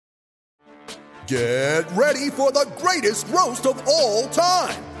Get ready for the greatest roast of all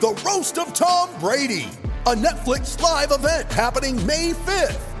time, the Roast of Tom Brady, a Netflix live event happening May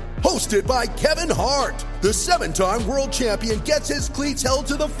 5th. Hosted by Kevin Hart, the 7-time world champion gets his cleats held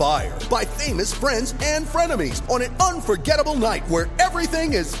to the fire by famous friends and frenemies on an unforgettable night where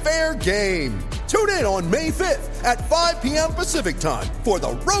everything is fair game. Tune in on May 5th at 5 p.m. Pacific time for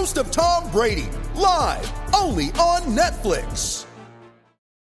the Roast of Tom Brady, live only on Netflix.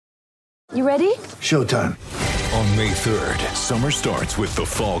 You ready? Showtime. On May 3rd, summer starts with The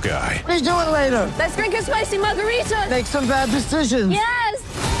Fall Guy. What are you doing later? Let's drink a spicy margarita. Make some bad decisions. Yes!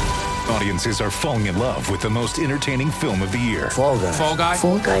 Audiences are falling in love with the most entertaining film of the year. Fall Guy. Fall Guy?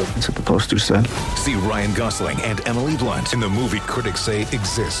 Fall guy. That's what the poster said. See Ryan Gosling and Emily Blunt in the movie critics say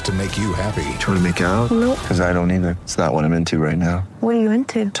exists to make you happy. Trying to make it out? Nope. Because I don't either. It's not what I'm into right now. What are you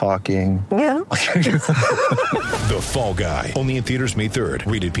into? Talking. Yeah. The Fall Guy. Only in theaters May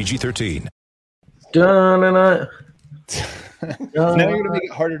 3rd. Rated PG-13. Now you're going to make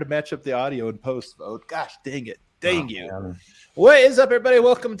it harder to match up the audio and post vote. Gosh, dang it. Dang you. Man. What is up, everybody?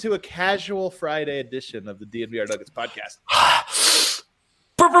 Welcome to a casual Friday edition of the DNVR Nuggets podcast.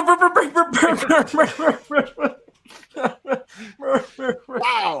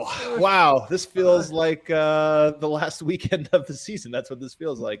 Wow. This feels like the last weekend of the season. That's what this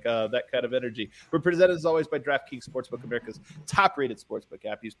feels like, that kind of energy. We're presented, as always, by DraftKings Sportsbook, America's top-rated sportsbook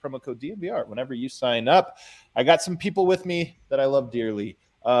app. Use promo code DNVR whenever you sign up. I got some people with me that I love dearly.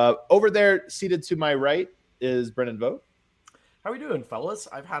 Over there, seated to my right, is Brennan Vogt. How are we doing, fellas?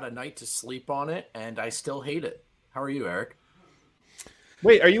 I've had a night to sleep on it, and I still hate it. How are you, Eric?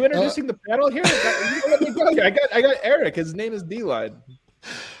 Wait, are you introducing the panel here? I got Eric. His name is D-Line.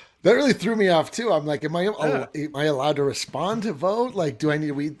 That really threw me off too. I'm like, am I allowed to respond to vote? Like, do I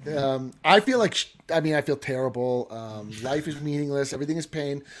need to? I feel terrible. Life is meaningless. Everything is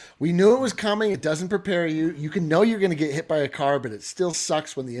pain. We knew it was coming. It doesn't prepare you. You can know you're going to get hit by a car, but it still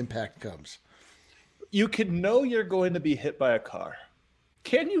sucks when the impact comes. You can know you're going to be hit by a car.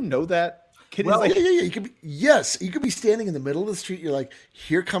 Can you know that? Yeah. You could be, yes, you could be standing in the middle of the street. You're like,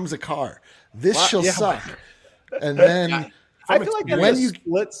 here comes a car. This shall suck. And then I feel like when you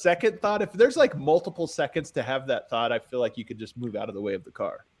split second thought, if there's like multiple seconds to have that thought, I feel like you could just move out of the way of the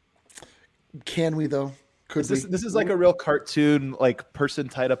car. Can we though? This is like a real cartoon, like person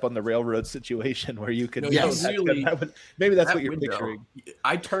tied up on the railroad situation where you can. Maybe that's what you're picturing.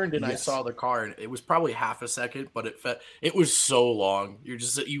 I turned and I saw the car, and it was probably half a second, but it was so long.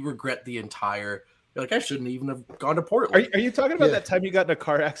 You regret the entire. You're like, I shouldn't even have gone to Portland. Are you talking about that time you got in a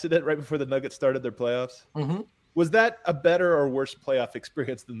car accident right before the Nuggets started their playoffs? Mm-hmm. Was that a better or worse playoff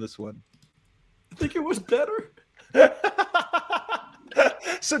experience than this one? I think it was better.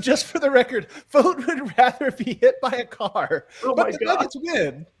 So just for the record, Vogt would rather be hit by a car, but the Nuggets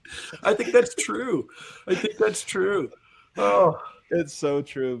win. I think that's true. Oh, it's so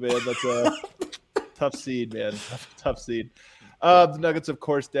true, man. That's a tough seed, man. Tough seed. The Nuggets, of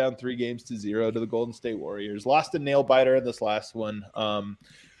course, down 3-0 to the Golden State Warriors. Lost a nail biter in this last one.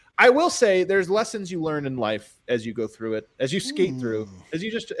 I will say there's lessons you learn in life as you go through it, as you skate through, as you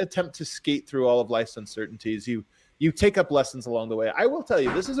just attempt to skate through all of life's uncertainties. You take up lessons along the way. I will tell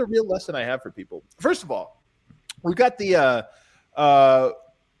you, this is a real lesson I have for people. First of all, we've got the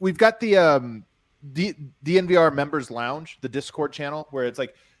DNVR members lounge, the Discord channel, where it's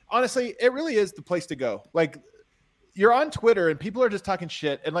like, honestly, it really is the place to go. Like, you're on Twitter and people are just talking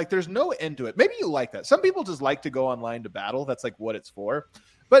shit and like, there's no end to it. Maybe you like that. Some people just like to go online to battle. That's like what it's for.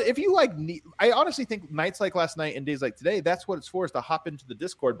 But if you like, I honestly think nights like last night and days like today, that's what it's for, is to hop into the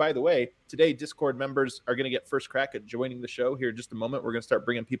Discord. By the way, today Discord members are going to get first crack at joining the show here in just a moment. We're going to start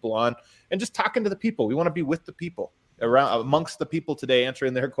bringing people on and just talking to the people. We want to be with the people, around amongst the people today,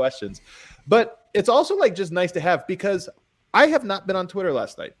 answering their questions. But it's also like just nice to have, because I have not been on Twitter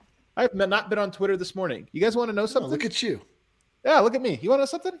last night. I have not been on Twitter this morning. You guys want to know something? Oh, look at you. Yeah, look at me. You want to know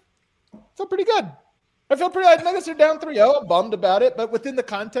something? I feel pretty good. I feel pretty good. Nuggets are down 3-0. I'm bummed about it, but within the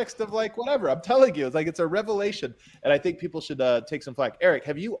context of like whatever. I'm telling you, it's like it's a revelation, and I think people should take some flack. Eric,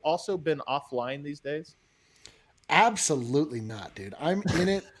 have you also been offline these days? Absolutely not, dude. I'm in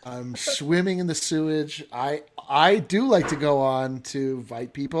it. I'm swimming in the sewage. I do like to go on to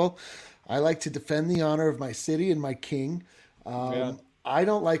invite people. I like to defend the honor of my city and my king. I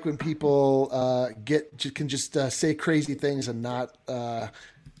don't like when people can just say crazy things and not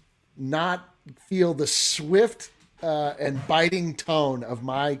feel the swift and biting tone of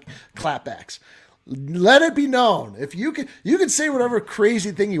my clapbacks. Let it be known. If you can say whatever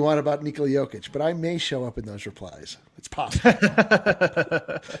crazy thing you want about Nikola Jokic, but I may show up in those replies. It's possible.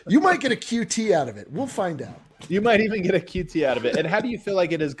 You might get a QT out of it. We'll find out. You might even get a QT out of it. And how do you feel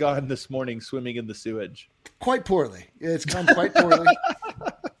like it has gone this morning swimming in the sewage? Quite poorly. It's gone quite poorly.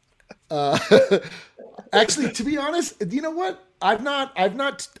 Actually, to be honest, you know what? I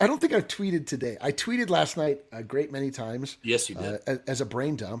don't think I've tweeted today. I tweeted last night a great many times. Yes, you did. As a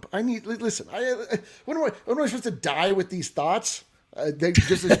brain dump. Listen, when am I supposed to die with these thoughts? They're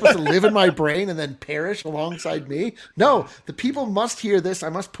supposed to live in my brain and then perish alongside me? No, the people must hear this. I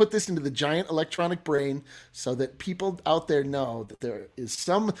must put this into the giant electronic brain so that people out there know that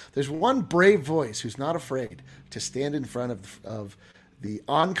there's one brave voice who's not afraid to stand in front of the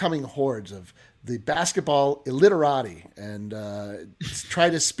oncoming hordes of the basketball illiterati and try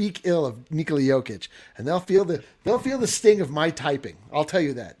to speak ill of Nikola Jokic, and they'll feel the sting of my typing. I'll tell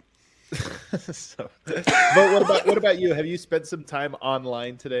you that. But what about you? Have you spent some time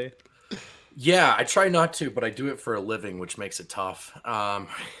online today? Yeah, I try not to, but I do it for a living, which makes it tough.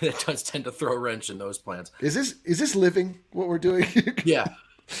 It does tend to throw a wrench in those plans. Is this living what we're doing? Yeah.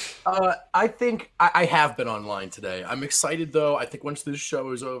 I think I have been online today. I'm excited though. I think once this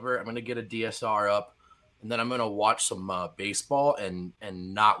show is over, I'm going to get a DSR up, and then I'm going to watch some baseball and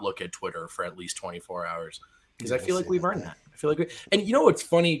not look at Twitter for at least 24 hours because I feel like we've earned that. I feel like and you know what's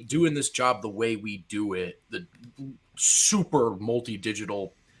funny, doing this job the way we do it, the super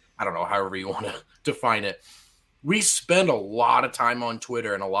multi-digital, I don't know, however you want to define it. We spend a lot of time on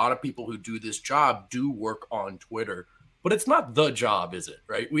Twitter, and a lot of people who do this job do work on Twitter. But it's not the job, is it?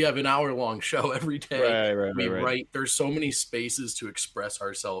 Right? We have an hour-long show every day. Right. We write. There's so many spaces to express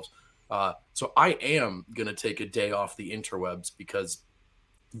ourselves. So I am going to take a day off the interwebs because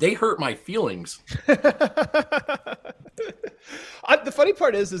they hurt my feelings. The funny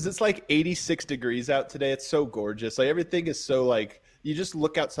part is it's like 86 degrees out today. It's so gorgeous. Like everything is so like, you just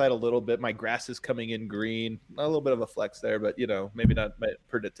look outside a little bit. My grass is coming in green. A little bit of a flex there, but maybe not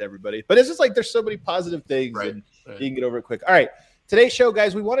predict to everybody. But it's just like there's so many positive things, and you can get over it quick. All right, today's show,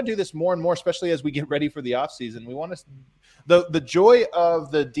 guys. We want to do this more and more, especially as we get ready for the off season. We want to the joy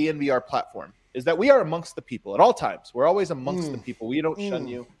of the DNVR platform is that we are amongst the people at all times. We're always amongst the people. We don't shun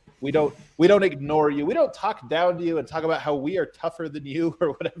you. We don't ignore you. We don't talk down to you and talk about how we are tougher than you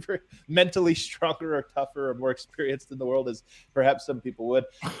or whatever, mentally stronger or tougher or more experienced in the world as perhaps some people would.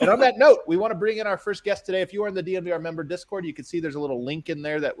 And on that note, we want to bring in our first guest today. If you are in the DNVR member Discord, you can see there's a little link in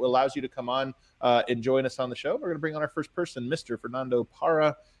there that allows you to come on and join us on the show. We're going to bring on our first person, Mr. Fernando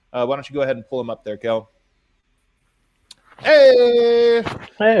Parra. Why don't you go ahead and pull him up there, Kel? Hey,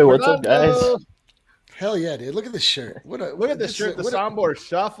 what's up, guys? Hell yeah, dude! Look at this shirt. Look at this shirt, the Sombor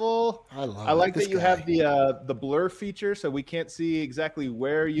Shuffle. I like that you have the blur feature, so we can't see exactly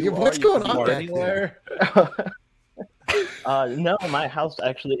where you are. What's going on back anywhere? No, my house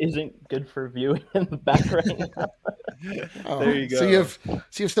actually isn't good for viewing in the back right now. There you go. So you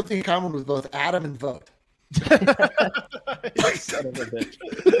have something in common with both Adam and Vogt. Son of a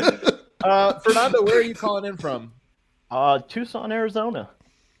bitch. Fernando, where are you calling in from? Tucson, Arizona.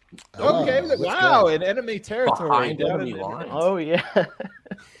 Okay, wow, in enemy territory. Enemy lines. Oh, yeah.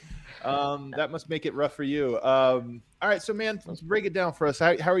 That must make it rough for you. All right, so, man, let's break it down for us.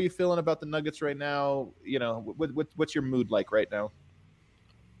 How are you feeling about the Nuggets right now? What's your mood like right now?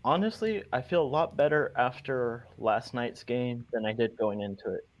 Honestly, I feel a lot better after last night's game than I did going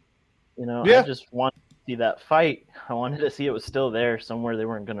into it. I just wanted to see that fight. I wanted to see it was still there somewhere. They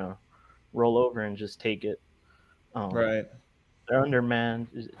weren't going to roll over and just take it. Right. They're undermanned.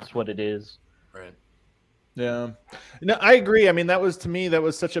 It's what it is. Right. Yeah. No, I agree. I mean, that was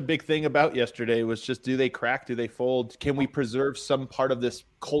such a big thing about yesterday was just, do they crack? Do they fold? Can we preserve some part of this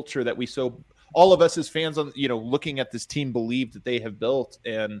culture that all of us as fans on, looking at this team believe that they have built?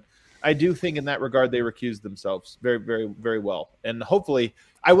 And I do think in that regard, they recused themselves very, very, very well. And hopefully,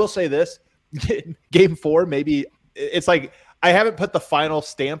 I will say this, game 4, maybe it's like, I haven't put the final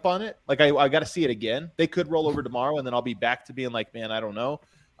stamp on it. Like I got to see it again. They could roll over tomorrow, and then I'll be back to being like, man, I don't know.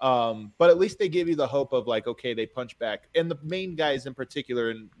 But at least they give you the hope of like, okay, they punch back. And the main guys in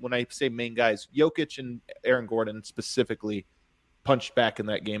particular, and when I say main guys, Jokic and Aaron Gordon specifically punched back in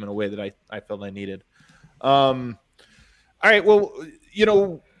that game in a way that I felt I needed. All right, well,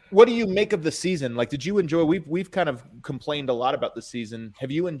 what do you make of the season? Like, did you enjoy? We've kind of complained a lot about the season. Have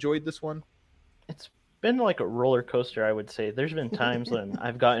you enjoyed this one? It's been like a roller coaster, I would say. There's been times when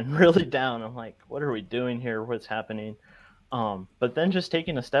I've gotten really down. I'm like, what are we doing here? What's happening? But then just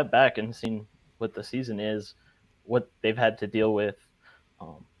taking a step back and seeing what the season is, what they've had to deal with.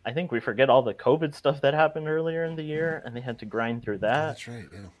 I think we forget all the COVID stuff that happened earlier in the year, and they had to grind through that. That's right,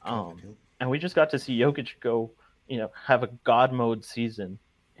 yeah. And we just got to see Jokic go, have a God mode season.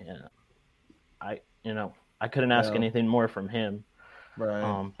 And I couldn't ask Yeah. anything more from him.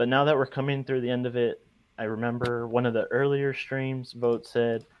 Right. But now that we're coming through the end of it, I remember one of the earlier streams vote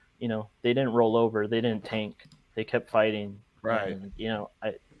said, they didn't roll over, they didn't tank, they kept fighting. Right. And,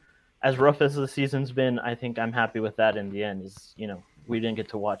 as rough as the season's been, I think I'm happy with that in the end. We didn't get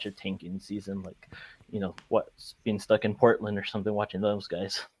to watch a tanking season like, what's being stuck in Portland or something, watching those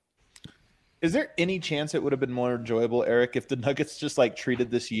guys. Is there any chance it would have been more enjoyable, Eric, if the Nuggets just treated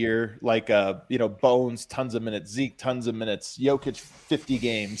this year like Bones, tons of minutes, Zeke, tons of minutes, Jokic, 50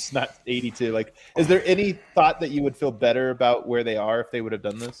 games, not 82? Is there any thought that you would feel better about where they are if they would have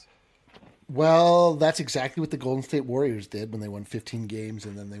done this? Well, that's exactly what the Golden State Warriors did when they won 15 games,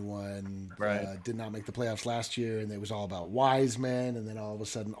 and then they did not make the playoffs last year, and it was all about Wiseman, and then all of a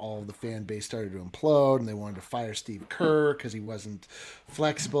sudden all of the fan base started to implode, and they wanted to fire Steve Kerr because he wasn't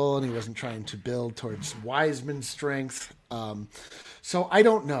flexible and he wasn't trying to build towards Wiseman's strength. So I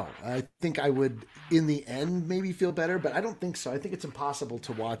don't know. I think I would, in the end, maybe feel better, but I don't think so. I think it's impossible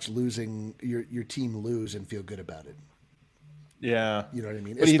to watch losing your team lose and feel good about it. Yeah. You know what I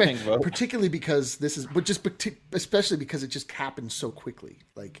mean? What do you think, Vo? Particularly because especially because it just happened so quickly.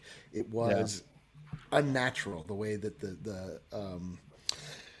 It was unnatural the way that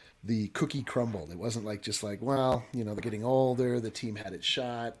the cookie crumbled. It wasn't they're getting older. The team had its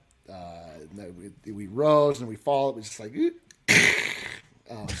shot. We rose and we fall. It was just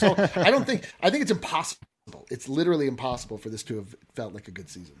so I think it's impossible. It's literally impossible for this to have felt like a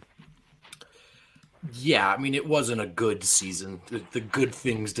good season. Yeah, I mean, it wasn't a good season. The good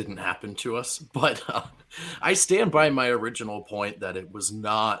things didn't happen to us. But I stand by my original point that it's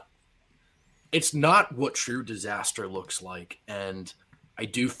not what true disaster looks like. And I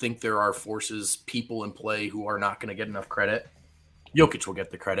do think there are people in play who are not going to get enough credit. Jokic will get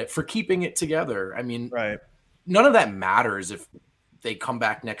the credit for keeping it together. I mean, none of that matters if they come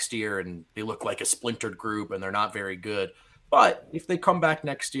back next year and they look like a splintered group and they're not very good. But if they come back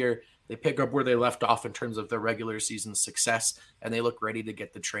next year, they pick up where they left off in terms of their regular season success, and they look ready to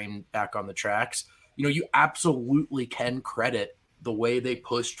get the train back on the tracks. You absolutely can credit the way they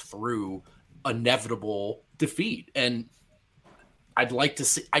pushed through inevitable defeat. And I'd like to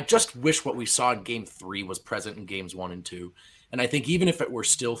see, I just wish what we saw in game 3 was present in games 1 and 2. And I think even if it were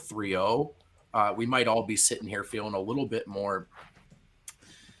still 3-0, we might all be sitting here feeling a little bit more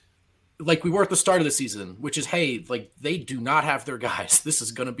like we were at the start of the season, which is, hey, they do not have their guys. This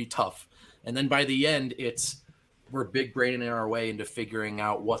is going to be tough. And then by the end, we're big braining our way into figuring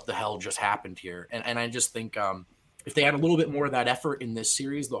out what the hell just happened here. And I just think if they had a little bit more of that effort in this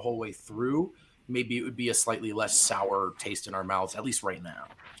series the whole way through, maybe it would be a slightly less sour taste in our mouths, at least right now.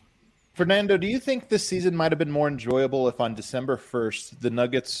 Fernando, do you think this season might have been more enjoyable if on December 1st the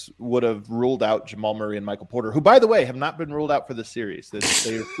Nuggets would have ruled out Jamal Murray and Michael Porter, who, by the way, have not been ruled out for the series? They're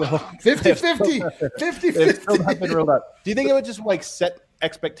 50-50. 50-50. They've still not been ruled out. Do you think it would just set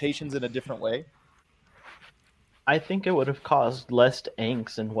expectations in a different way? I think it would have caused less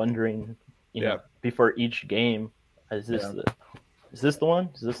angst and wondering, before each game, is this the one?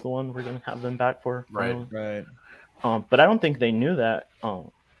 Is this the one we're going to have them back for? Right. But I don't think they knew that.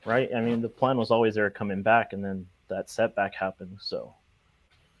 Right? I mean, the plan was always they're coming back, and then that setback happened. So,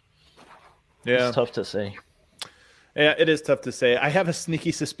 it's tough to say. Yeah, it is tough to say. I have a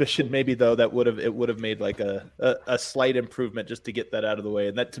sneaky suspicion, maybe though, that it would have made a slight improvement just to get that out of the way.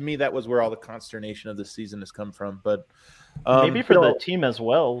 And that, to me, that was where all the consternation of the season has come from. But maybe for the team as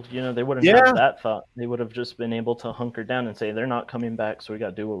well, they wouldn't have that thought. They would have just been able to hunker down and say they're not coming back, so we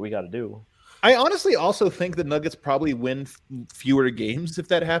got to do what we got to do. I honestly also think the Nuggets probably win fewer games if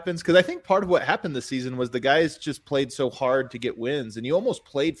that happens, because I think part of what happened this season was the guys just played so hard to get wins, and you almost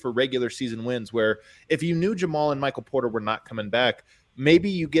played for regular season wins where if you knew Jamal and Michael Porter were not coming back, maybe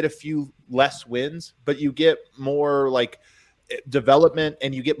you get a few less wins, but you get more development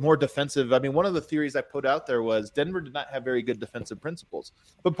and you get more defensive. I mean, one of the theories I put out there was Denver did not have very good defensive principles,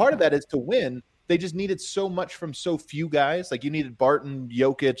 but part of that is to win. They just needed so much from so few guys. You needed Barton,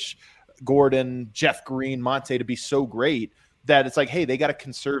 Jokic, Gordon, Jeff Green, Monte to be so great that it's hey, they got to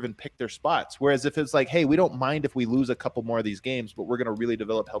conserve and pick their spots. Whereas if it's hey, we don't mind if we lose a couple more of these games, but we're going to really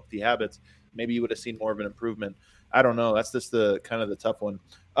develop healthy habits, maybe you would have seen more of an improvement. I don't know. That's just the kind of the tough one.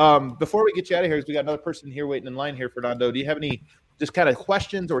 Before we get you out of here, because we got another person here waiting in line here, Fernando, do you have any just kind of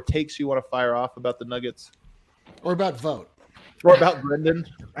questions or takes you want to fire off about the Nuggets? Or about vote? Or about Brendan?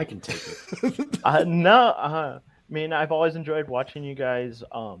 I can take it. No. I mean, I've always enjoyed watching you guys.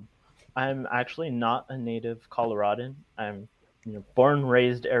 I'm actually not a native Coloradan. I'm born,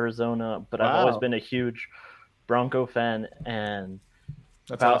 raised Arizona, but I've always been a huge Bronco fan. And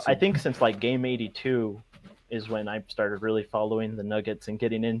That's awesome. I think since game 82, is when I started really following the Nuggets and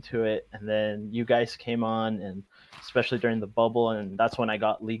getting into it. And then you guys came on, and especially during the bubble, and that's when I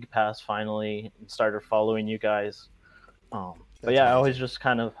got League Pass finally and started following you guys. But yeah, I always just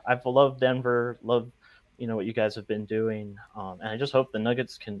I've loved Denver, loved what you guys have been doing, and I just hope the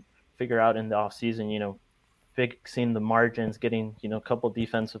Nuggets can figure out in the off season, fixing the margins, getting a couple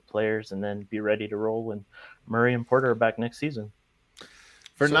defensive players, and then be ready to roll when Murray and Porter are back next season.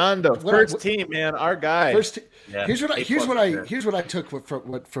 Fernando, first team, man, our guy. Here's what I took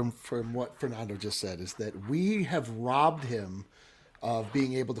from what Fernando just said is that we have robbed him of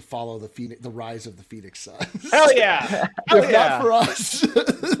being able to follow the rise of the Phoenix Suns. Hell yeah! Not for us.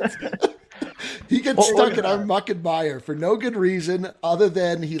 He gets stuck and I'm mucking Meyer for no good reason other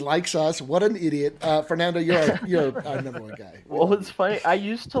than he likes us. What an idiot. Fernando, you're our number one guy. Well, it's funny. I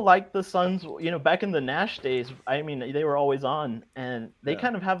used to like the Suns, back in the Nash days. I mean, they were always on, and they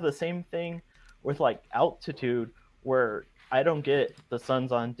kind of have the same thing with like altitude where I don't get the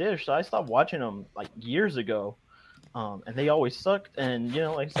Suns on Dish. So I stopped watching them like years ago. And they always sucked. And,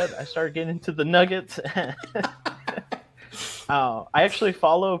 like I said, I started getting into the Nuggets. I actually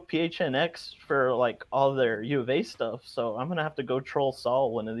follow PHNX for like all their U of A stuff, so I'm gonna have to go troll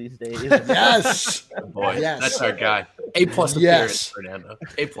Saul one of these days. Yes, boy, yes. That's our guy. A+ appearance, Fernando.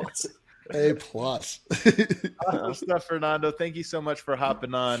 A+. Awesome stuff, Fernando. Thank you so much for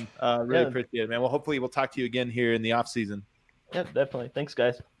hopping on. Really appreciate it, man. Well, hopefully we'll talk to you again here in the off season. Yeah, definitely. Thanks,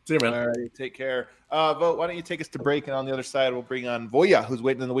 guys. See you, man. All right, take care. Vogt, why don't you take us to break, and on the other side, we'll bring on Voya, who's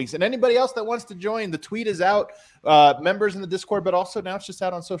waiting in the wings. And anybody else that wants to join, the tweet is out, members in the Discord, but also now it's just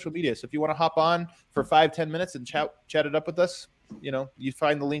out on social media. So if you want to hop on for 5-10 minutes and chat it up with us, you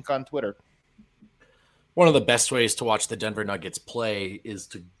find the link on Twitter. One of the best ways to watch the Denver Nuggets play is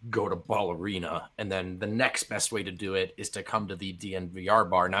to go to Ball Arena. And then the next best way to do it is to come to the DNVR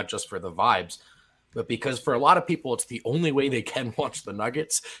bar, not just for the vibes, but because for a lot of people, it's the only way they can watch the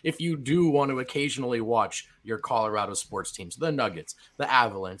Nuggets. If you do want to occasionally watch your Colorado sports teams, the Nuggets, the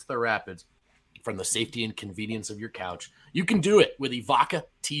Avalanche, the Rapids, from the safety and convenience of your couch, you can do it with Evoca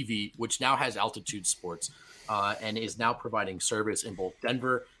TV, which now has Altitude Sports and is now providing service in both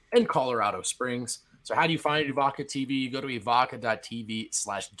Denver and Colorado Springs. So how do you find Evoca TV? You go to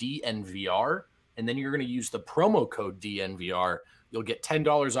evoca.tv/DNVR, and then you're going to use the promo code DNVR. You'll get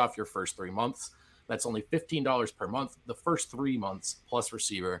 $10 off your first 3 months. That's only $15 per month, the first 3 months, plus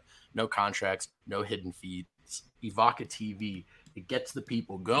receiver, no contracts, no hidden fees. Evoca TV, it gets the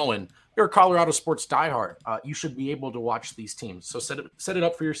people going. You're a Colorado sports diehard. You should be able to watch these teams. So set it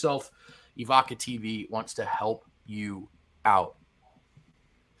up for yourself. Evoca TV wants to help you out.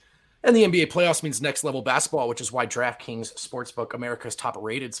 And the NBA playoffs means next level basketball, which is why DraftKings Sportsbook, America's top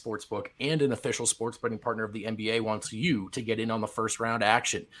rated sportsbook and an official sports betting partner of the NBA, wants you to get in on the first round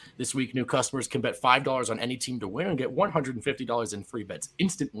action. This week, new customers can bet $5 on any team to win and get $150 in free bets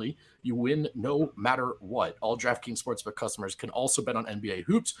instantly. You win no matter what. All DraftKings Sportsbook customers can also bet on NBA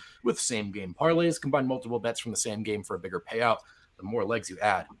hoops with same game parlays. Combine multiple bets from the same game for a bigger payout. The more legs you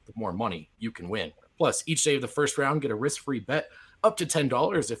add, the more money you can win. Plus, each day of the first round, get a risk-free bet up to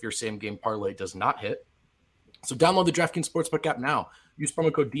 $10 if your same game parlay does not hit. So download the DraftKings Sportsbook app now. Use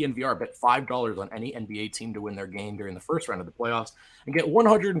promo code DNVR. Bet $5 on any NBA team to win their game during the first round of the playoffs and get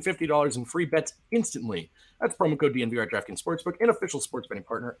 $150 in free bets instantly. That's promo code DNVR at DraftKings Sportsbook, an official sports betting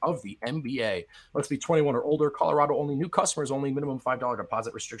partner of the NBA. Must be 21 or older. Colorado only. New customers only. Minimum $5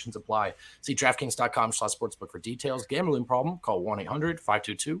 deposit. Restrictions apply. See DraftKings.com/sportsbook for details. Gambling problem? Call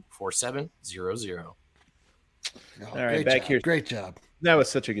 1-800-522-4700. All right, back here. Great job. That was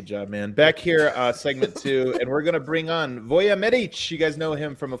such a good job, man. Back here, segment 2, and we're going to bring on Voya Medic. You guys know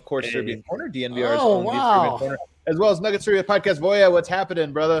him from, of course, Serbian Corner, DNVR's own Serbian Corner, as well as Nuggets Serbia Podcast. Voya, what's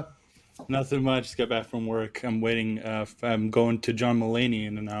happening, brother? Nothing much. Just got back from work. I'm waiting. I'm going to John Mulaney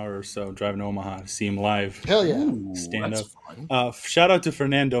in an hour or so, driving to Omaha to see him live. Hell yeah. Stand up. Shout out to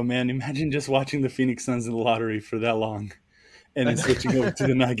Fernando, man. Imagine just watching the Phoenix Suns in the lottery for that long and then switching over to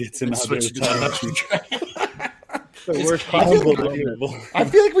the Nuggets and switching to the Nuggets. I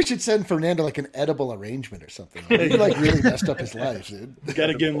feel like we should send Fernando like an edible arrangement or something. He like really messed up his life, dude. Got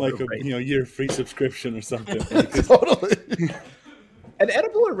to give him like a year free subscription or something. Totally. An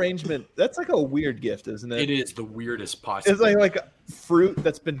edible arrangement, that's like a weird gift, isn't it? It is the weirdest possible. It's like fruit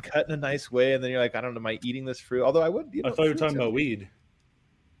that's been cut in a nice way, and then you're like, I don't know, am I eating this fruit? Although I would. I thought you were talking about weed.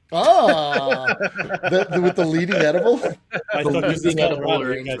 Oh, with the leading edible? I thought you said edible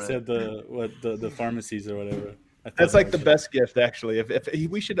arrangement. I said the pharmacies or whatever. That's like the best gift, actually. If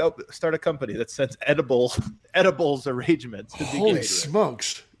we should start a company that sends edibles arrangements. Holy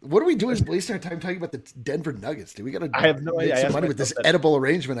smokes! What are we doing wasting our time talking about the Denver Nuggets, dude? We got to I have no idea. make some money with this edible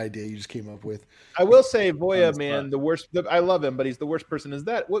arrangement idea you just came up with. I will say, Voya, man, the worst. I love him, but he's the worst person. Is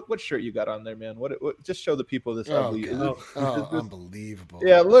that what shirt you got on there, man? What just show the people this ugly. Unbelievable.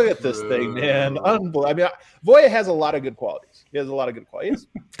 Yeah, look at this thing, man. Unbelievable. I mean, Voya has a lot of good qualities. He has a lot of good qualities.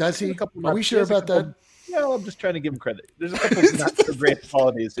 Does he? Are we sure about that? Yeah, well, I'm just trying to give him credit. There's a couple of not so great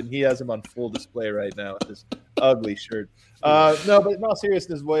qualities, and he has them on full display right now with this ugly shirt. No, but in all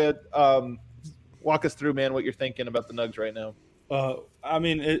seriousness, Voya, walk us through, man, what you're thinking about the Nugs right now. I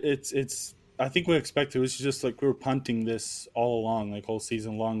mean, it's. I think we expected. It was just like we were punting this all along, like whole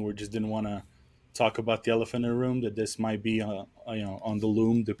season long. We just didn't want to talk about the elephant in the room, that this might be, on the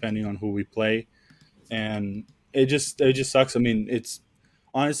loom, depending on who we play, and it just sucks. I mean, it's.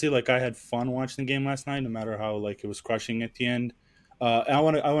 Honestly, like I had fun watching the game last night, no matter how like it was crushing at the end. I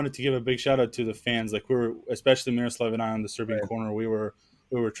wanted to give a big shout out to the fans. Like we were, especially Miroslav and I on the Serbian corner, we were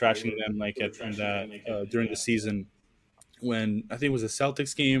trashing them like during the season when I think it was a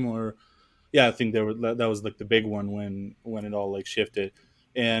Celtics game I think that was like the big one when it all like shifted.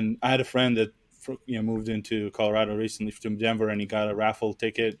 And I had a friend that moved into Colorado recently from Denver, and he got a raffle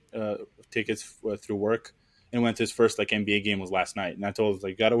tickets through work. And went to his first like NBA game was last night, and I told him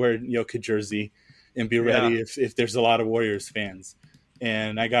like, gotta wear Jokic jersey and be ready if there's a lot of Warriors fans.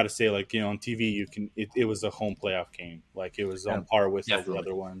 And I gotta say, like on TV, it was a home playoff game, like it was on par with all the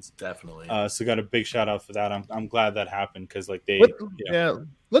other ones. Definitely. So got a big shout out for that. I'm glad that happened because like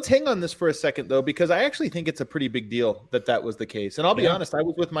Let's hang on this for a second though, because I actually think it's a pretty big deal that was the case. And I'll be honest, I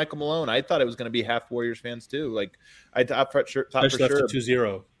was with Michael Malone. I thought it was going to be half Warriors fans too. Like I thought for sure.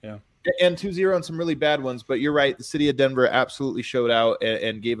 2-0. Yeah. And 2-0 on some really bad ones, but you're right. The city of Denver absolutely showed out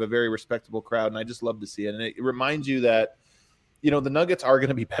and gave a very respectable crowd, and I just love to see it. And it reminds you that, the Nuggets are going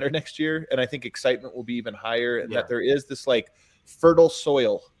to be better next year, and I think excitement will be even higher, and that there is this like fertile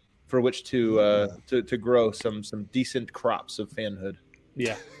soil for which to grow some decent crops of fanhood.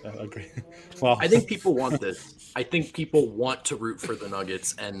 Yeah, I agree. Well, I think people want this. I think people want to root for the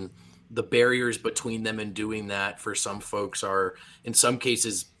Nuggets, and the barriers between them and doing that for some folks are, in some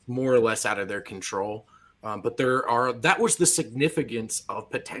cases, more or less out of their control. But that was the significance of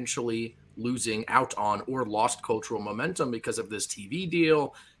potentially losing out on or lost cultural momentum because of this TV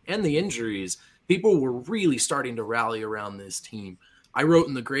deal and the injuries. People were really starting to rally around this team. I wrote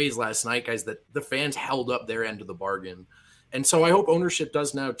in the Grays last night, guys, that the fans held up their end of the bargain. And so I hope ownership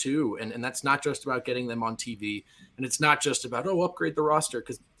does now too. And that's not just about getting them on TV. And it's not just about, upgrade the roster,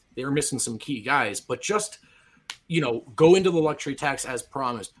 because they were missing some key guys, but just, go into the luxury tax as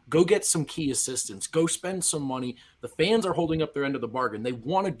promised. Go get some key assistants. Go spend some money. The fans are holding up their end of the bargain. They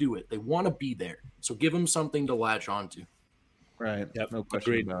want to do it. They want to be there. So give them something to latch onto. Right. Yep. No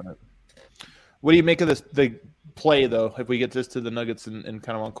question about it. What do you make of the play, though, if we get this to the Nuggets and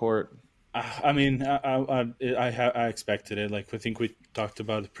kind of on court? I mean, I expected it. Like I think we talked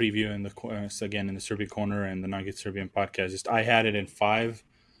about the preview in the Serbia corner and the Nuggets Serbian podcast. I had it in 5.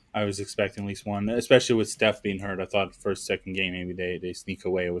 I was expecting at least one, especially with Steph being hurt. I thought first, second game, maybe they sneak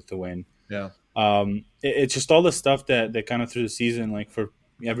away with the win. Yeah. It's just all the stuff that kind of through the season, like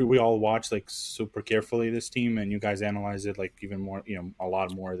we all watch like super carefully this team, and you guys analyze it like even more, a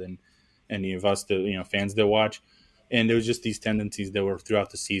lot more than any of us, fans that watch. And there was just these tendencies that were throughout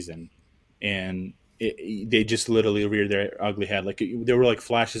the season, and they just literally reared their ugly head. Like there were like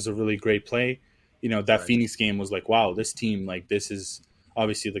flashes of really great play. That Phoenix game was like, wow, this team, like this is.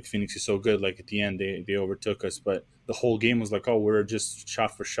 Obviously, like Phoenix is so good. Like at the end, they overtook us, but the whole game was like, oh, we're just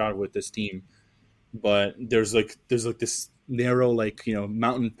shot for shot with this team. But there's like this narrow, like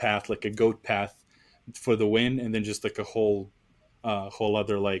mountain path, like a goat path for the win, and then just like a whole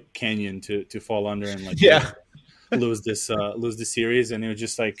other like canyon to fall under and like lose this series. And it was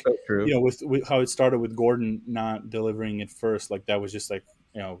just like so with how it started with Gordon not delivering it first, like that was just like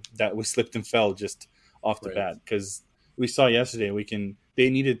that we slipped and fell just off the bat, because we saw yesterday they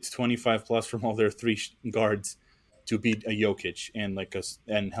needed 25 plus from all their 3 guards to beat a Jokic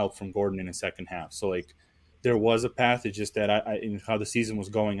and help from Gordon in the second half. So like there was a path. It's just that in how the season was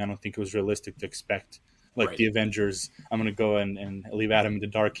going, I don't think it was realistic to expect the Avengers. I'm going to go and leave Adam in the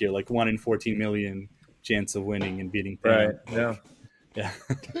dark here, like 1 in 14 million chance of winning and beating. Right. Yeah.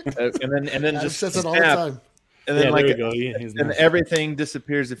 and then Adam just says it all the time. And then there we go. And everything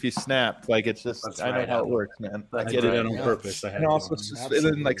disappears if you snap. Like it's just, I know how it works, man. I get it on purpose. And also, and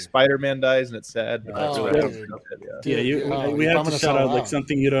then like Spider-Man dies, and it's sad. We have to shout out like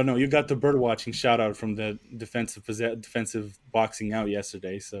something you don't know. You got the bird watching shout out from the defensive boxing out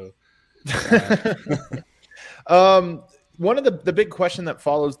yesterday. So, one of the big question that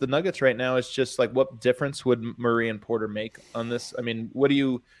follows the Nuggets right now is just like, what difference would Murray and Porter make on this? I mean,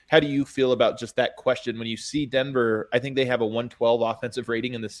 how do you feel about just that question when you see Denver? I think they have a 112 offensive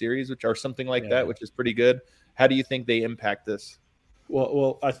rating in the series, which are something like that, which is pretty good. How do you think they impact this?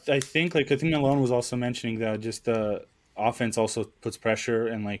 Well, I think Malone was also mentioning that just the offense also puts pressure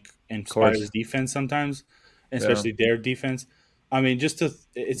and like inspires defense sometimes, especially their defense. I mean,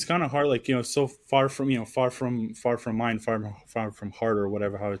 it's kind of hard, like, you know, so far from mine, far from heart, or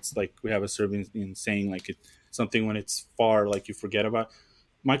whatever, how it's like we have a Serbian saying, like, it's something when it's far, like, you forget about.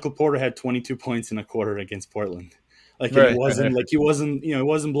 Michael Porter had 22 points in a quarter against Portland. Like, it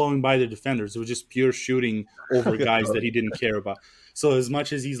wasn't blowing by the defenders. It was just pure shooting over guys that he didn't care about. So as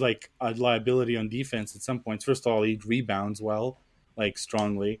much as he's like a liability on defense at some points, first of all, he rebounds well, like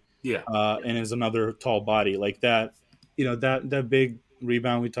strongly. Yeah. And is another tall body like that. You know, that big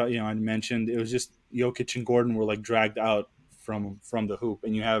rebound I mentioned, it was just Jokic and Gordon were like dragged out from the hoop,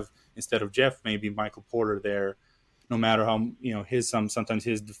 and you have, instead of Jeff, maybe Michael Porter there. No matter how, you know, sometimes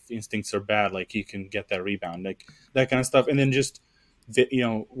his instincts are bad, like he can get that rebound, like that kind of stuff. And then just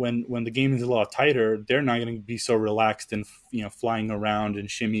when the game is a lot tighter, they're not going to be so relaxed and, you know, flying around and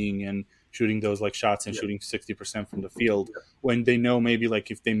shimmying and shooting those like shots and shooting 60% from the field, when they know maybe like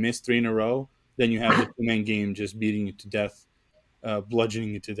if they miss 3 in a row, then you have the two-man game just beating you to death, bludgeoning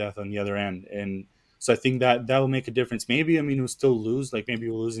you to death on the other end. And so I think that will make a difference. Maybe, I mean, we'll still lose. Like, maybe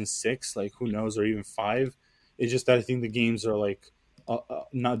we'll lose in 6, like, who knows, or even 5. It's just that I think the games are, like,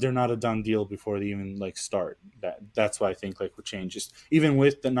 they're not a done deal before they even, like, start. That's why I think, like, will change. Just even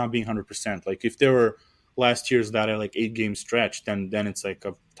with the not being 100%. Like, if there were last year's that, like, 8-game stretch, then it's, like,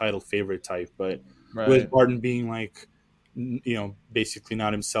 a title favorite type. But with Barton being, like, you know, basically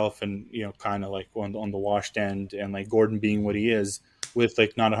not himself, and, you know, kind of like on the washed end, and like Gordon being what he is, with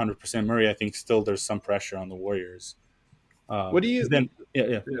like not 100% Murray, I think still there's some pressure on the Warriors. What do you then?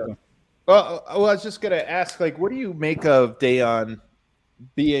 Yeah. Well, I was just gonna ask, like, what do you make of Dayon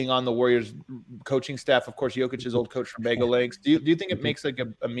being on the Warriors coaching staff? Of course, Jokic's old coach from Mega Lakes. Do you think it makes like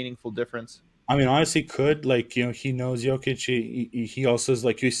a meaningful difference? I mean, honestly, could, like, you know, he knows Jokic. He also is,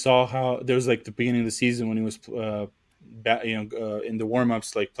 like, you saw how there was like the beginning of the season when he was in the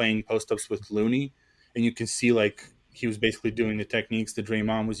warm-ups, like playing post-ups with Looney, and you can see like he was basically doing the techniques that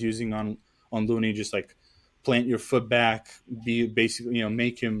Draymond was using on Looney, just like plant your foot back, be basically, you know,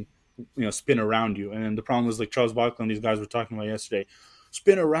 make him, you know, spin around you. And then the problem was, like, Charles Barkley and these guys were talking about yesterday,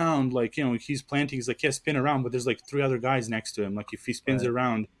 spin around, like, you know, he's planting, he's like, yeah, spin around, but there's like 3 other guys next to him. Like, if he spins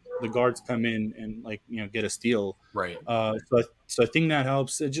around, the guards come in and, like, you know, get a steal. Right. So I think that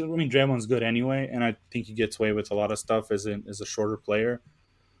helps. Draymond's good anyway, and I think he gets away with a lot of stuff as a shorter player.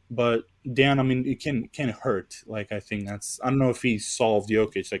 But Dan, I mean, it can hurt. Like, I think I don't know if he solved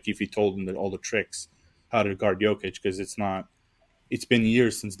Jokic, like if he told him all the tricks how to guard Jokic, because it's been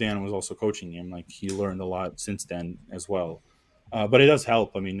years since Dan was also coaching him. Like, he learned a lot since then as well. But it does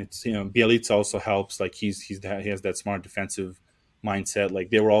help. I mean, it's, you know, Bjelica also helps. Like, he has that smart defensive mindset. Like,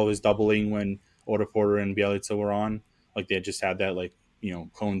 they were always doubling when Otto Porter and Bjelica were on. Like, they just had that, like, you know,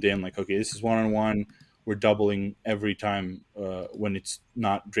 honed in. Like, okay, this is 1-on-1. We're doubling every time when it's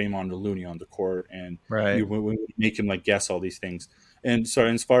not Draymond or Looney on the court, and we make him like guess all these things. And so,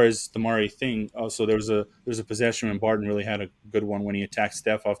 as far as the Murray thing, also there's a possession when Barton really had a good one when he attacked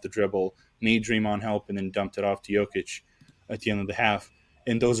Steph off the dribble, made Draymond help, and then dumped it off to Jokic at the end of the half.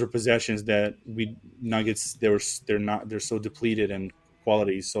 And those are possessions that Nuggets they're so depleted and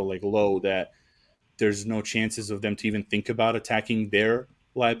quality so like low that there's no chances of them to even think about attacking their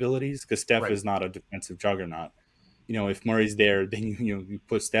liabilities, because Steph is not a defensive juggernaut. You know, if Murray's there, then you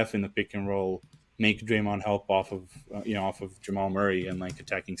put Steph in the pick and roll, make Draymond help off of Jamal Murray and like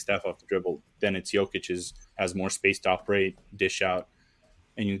attacking Steph off the dribble. Then it's Jokic has more space to operate, dish out,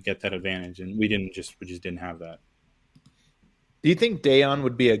 and you get that advantage. And we just didn't have that. Do you think Dayon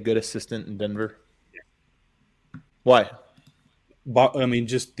would be a good assistant in Denver? Yeah. Why? I mean,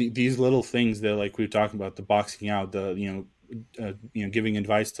 just these little things that, like we were talking about, the boxing out, the giving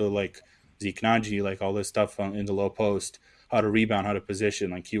advice to like Zeke Naji, like all this stuff in the low post, how to rebound, how to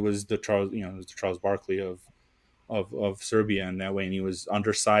position. Like, he was the Charles Barkley of Serbia in that way, and he was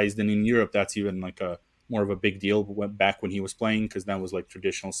undersized. And in Europe, that's even like more of a big deal back when he was playing, because that was like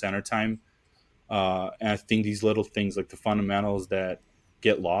traditional center time. And I think these little things, like the fundamentals that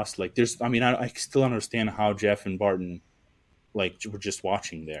get lost, like I still understand how Jeff and Barton, like, we're just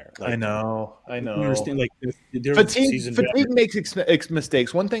watching there. Like, I know. You understand, like, fatigue makes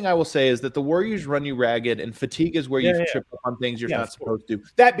mistakes. One thing I will say is that the Warriors run you ragged, and fatigue is where you trip up on things you're not supposed to.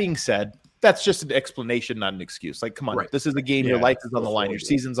 That being said, that's just an explanation, not an excuse. Like, come on, this is the game. Your life is on the line. Your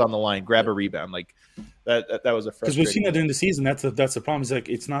season's on the line. Grab a rebound. Like, That was a because frustrating. we've seen that during the season. That's the problem. It's like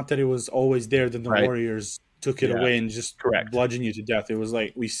it's not that it was always there. Then the Right. Warriors took it away and just Correct. bludgeon you to death. It was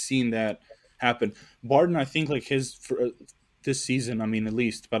like we've seen that happen. Barton, I think like this season, I mean at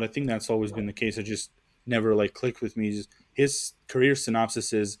least, but I think that's always been the case. It just never like clicked with me. His career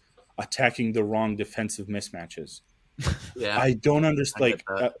synopsis is attacking the wrong defensive mismatches. Yeah, I don't understand.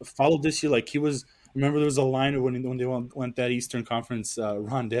 I Like followed this year, like he was. Remember, there was a line when they went that Eastern Conference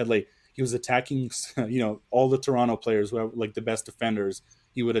run. They had like he was attacking, all the Toronto players who have like the best defenders.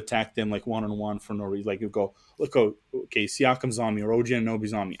 He would attack them like 1-on-1 for no reason. Like he'd go, look, okay, Siakam's on me or OG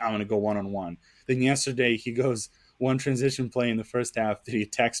Anunoby's on me. I'm gonna go 1-on-1. Then yesterday he goes one transition play in the first half that he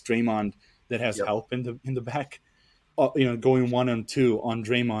attacks Draymond that has help in the back. Going 1-on-2 on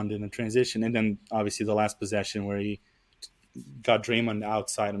Draymond in a transition, and then obviously the last possession where he got Draymond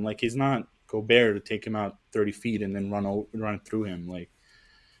outside. I'm like, he's not Gobert to take him out 30 feet and then run through him. Like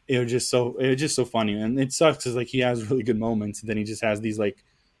it was just so funny, and it sucks because like he has really good moments, and then he just has these like,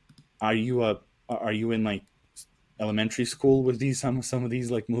 are you in like elementary school with some of these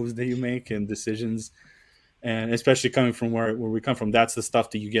like moves that you make and decisions, and especially coming from where we come from, that's the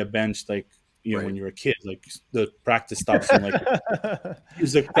stuff that you get benched like. When you're a kid, like the practice stops and like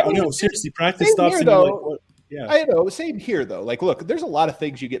he's like, seriously, practice stops and you're like, what? Yeah, I know. Same here, though. Like, look, there's a lot of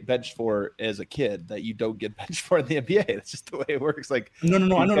things you get benched for as a kid that you don't get benched for in the NBA. That's just the way it works. Like, no.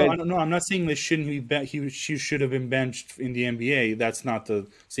 I'm not saying they shouldn't be. She should have been benched in the NBA. That's not the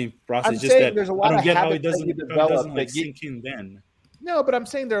same process. I'm Just saying that there's a lot I don't of get how habits it that you doesn't develop like that sink in then. No, but I'm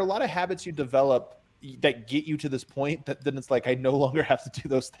saying there are a lot of habits you develop that get you to this point that then it's like I no longer have to do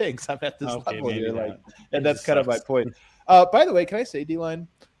those things. I'm at this level here, like, and that's kind of my point. By the way, can I say, D-Line,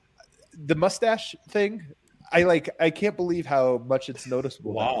 the mustache thing? I can't believe how much it's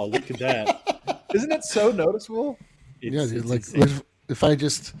noticeable. Wow, look at that! Isn't it so noticeable? Dude, like if I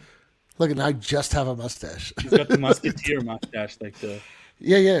just look, and I just have a mustache. He's got the musketeer mustache, like the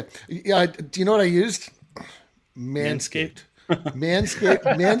yeah. Do you know what I used? Manscaped. Manscaped.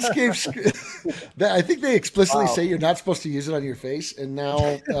 I think they explicitly say you're not supposed to use it on your face, and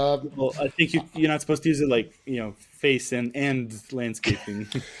now. Well, I think you're not supposed to use it like face and landscaping.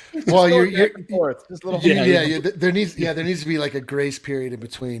 Well, you're just little there needs to be like a grace period in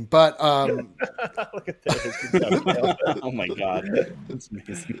between, but look at that. Oh my god, that's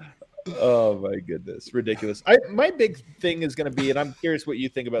amazing. Oh my goodness, ridiculous. My big thing is going to be, and I'm curious what you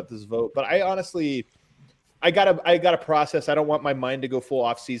think about this vote, but I honestly. I gotta process. I don't want my mind to go full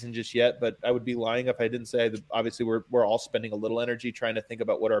off season just yet, but I would be lying if I didn't say that obviously we're all spending a little energy trying to think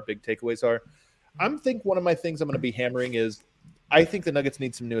about what our big takeaways are. One of my things I'm going to be hammering is I think the Nuggets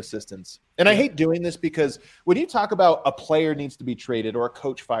need some new assistants. And I hate doing this because when you talk about a player needs to be traded or a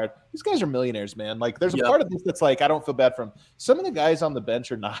coach fired, these guys are millionaires, man. Like there's a part of this that's like, I don't feel bad for them. Some of the guys on the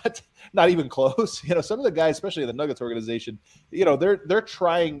bench are not even close. Some of the guys, especially in the Nuggets organization, they're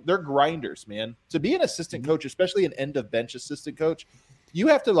trying, they're grinders, man. To be an assistant coach, especially an end of bench assistant coach, you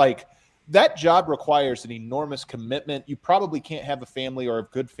have to that job requires an enormous commitment. You probably can't have a family or a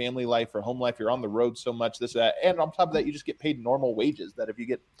good family life or home life. You're on the road so much, this, that. And on top of that, you just get paid normal wages that if you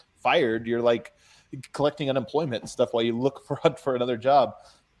get fired, you're like collecting unemployment and stuff while you look for another job.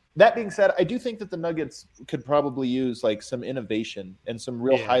 That being said, I do think that the Nuggets could probably use like some innovation and some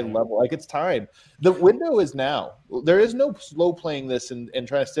real high level. Like it's time. The window is now. There is no slow playing this and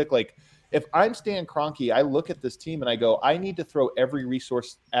trying to stick if I'm Stan Kroenke, I look at this team and I go, I need to throw every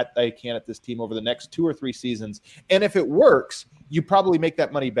resource I can at this team over the next 2 or 3 seasons. And if it works, you probably make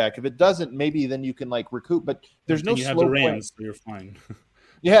that money back. If it doesn't, maybe then you can recoup. But there's no slow have the Rams, so you're fine.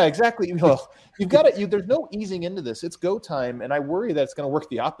 Yeah, exactly. You've got to. There's no easing into this. It's go time, and I worry that it's going to work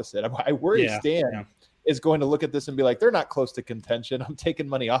the opposite. I worry Stan is going to look at this and be like, they're not close to contention. I'm taking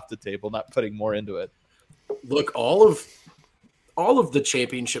money off the table, not putting more into it. Look, all of the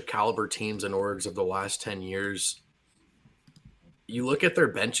championship caliber teams and orgs of the last 10 years, you look at their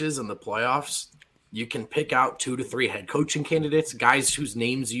benches in the playoffs, you can pick out 2 to 3 head coaching candidates, guys whose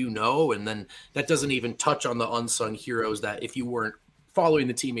names and then that doesn't even touch on the unsung heroes that if you weren't following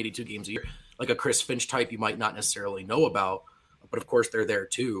the team 82 games a year, like a Chris Finch type you might not necessarily know about, but of course they're there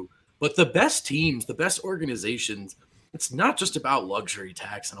too. But the best teams, the best organizations, it's not just about luxury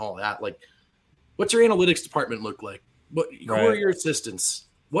tax and all that. What's your analytics department look like? Who are your assistants?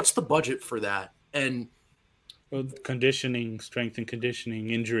 What's the budget for that? And conditioning, strength and conditioning,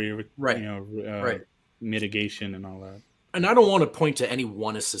 injury, mitigation and all that. And I don't want to point to any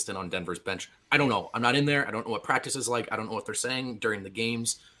one assistant on Denver's bench. I don't know. I'm not in there. I don't know what practice is like. I don't know what they're saying during the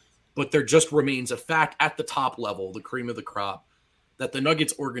games. But there just remains a fact at the top level, the cream of the crop, that the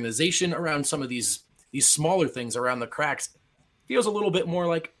Nuggets organization around some of these smaller things around the cracks feels a little bit more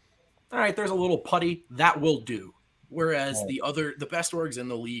like all right, there's a little putty that will do. Whereas the best orgs in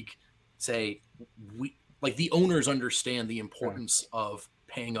the league say the owners understand the importance of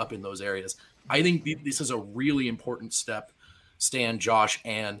paying up in those areas. I think this is a really important step, Stan, Josh,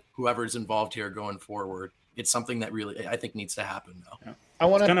 and whoever's involved here going forward. It's something that really I think needs to happen now. Yeah. I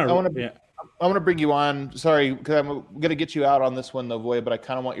want to bring you on. Sorry, because I'm going to get you out on this one, though, Voya, but I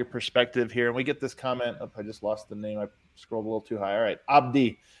kind of want your perspective here. And we get this comment. Oh, I just lost the name. I scrolled a little too high. All right,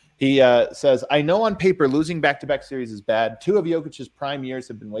 Abdi. He says, I know on paper losing back-to-back series is bad. 2 of Jokic's prime years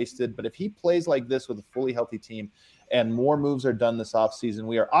have been wasted, but if he plays like this with a fully healthy team and more moves are done this offseason,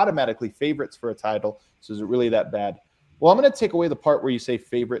 we are automatically favorites for a title. So is it really that bad? Well, I'm going to take away the part where you say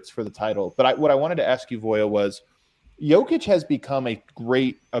favorites for the title. But what I wanted to ask you, Voya, was Jokic has become a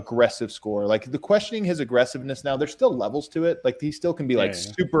great aggressive scorer. Like, the questioning his aggressiveness now, there's still levels to it. Like, he still can be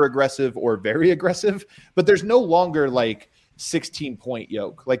super aggressive or very aggressive, but there's no longer like 16-point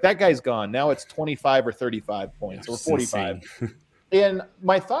Yoke. Like, that guy's gone. Now it's 25 or 35 points or 45. And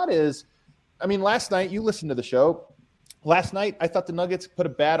my thought is, I mean, last night, you listened to the show. Last night, I thought the Nuggets put a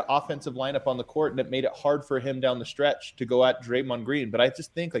bad offensive lineup on the court, and it made it hard for him down the stretch to go at Draymond Green. But I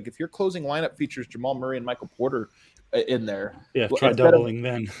just think, like, if your closing lineup features Jamal Murray and Michael Porter in there. Yeah, try doubling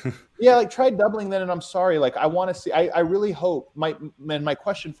then. Yeah, like, try doubling then, and I'm sorry. Like, I want to see – I really hope – my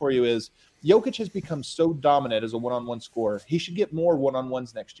question for you is, Jokic has become so dominant as a one-on-one scorer. He should get more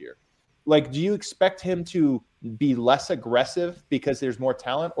one-on-ones next year. Like, do you expect him to be less aggressive because there's more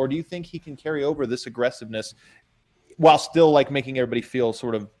talent, or do you think he can carry over this aggressiveness while still like making everybody feel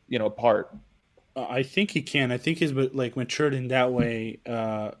sort of, apart? I think he can. I think he's like matured in that way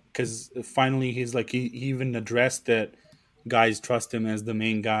because finally he's like he even addressed that guys trust him as the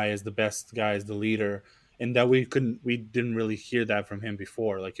main guy, as the best guy, as the leader, and that we didn't really hear that from him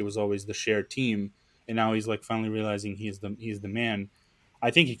before. Like, it was always the shared team, and now he's like finally realizing he's the man. I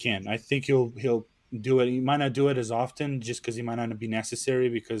think he can. I think he'll do it. He might not do it as often just because he might not be necessary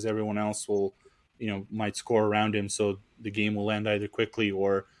because everyone else will, might score around him. So the game will end either quickly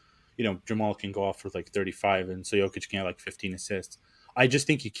or, Jamal can go off for like 35 and so Jokic can have like 15 assists. I just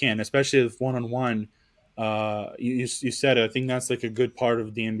think he can, especially if one-on-one. You said it. I think that's like a good part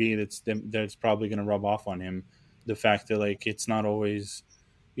of the NBA that's probably going to rub off on him. The fact that like it's not always,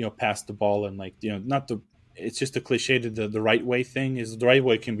 pass the ball and like, not the. It's just a cliche to the right way thing is the right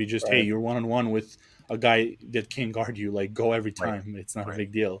way can be just, hey, you're one-on-one with a guy that can't guard you, like go every time. Right. It's not a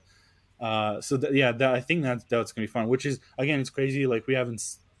big deal. I think that's going to be fun, which is, again, it's crazy. Like we haven't,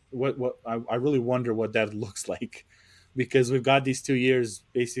 I really wonder what that looks like because we've got these 2 years.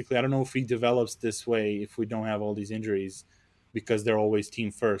 Basically, I don't know if he develops this way, if we don't have all these injuries because they're always team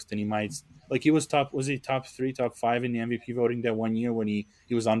first. And he might, like he was top 3, top 5 in the MVP voting that 1 year when he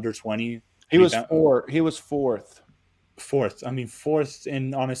was under 20. He was fourth. Fourth. I mean, fourth,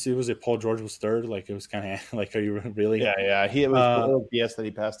 and honestly, was it Paul George was third? Like, it was kind of like, are you really? Yeah. It was BS that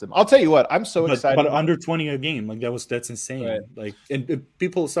he passed him. I'll tell you what, I'm so excited. But under 20 a game, like that's insane. Right. Like, and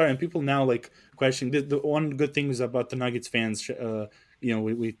people now like question the one good thing is about the Nuggets fans.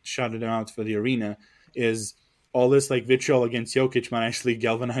 We shouted out for the arena is all this like vitriol against Jokic might actually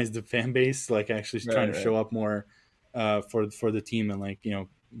galvanize the fan base, like actually trying to show up more for the team and like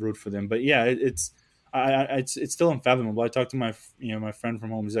root for them. But yeah, it's still unfathomable. I talked to my friend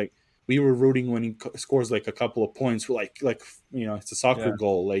from home. He's like, we were rooting when he scores like a couple of points. We're like it's a soccer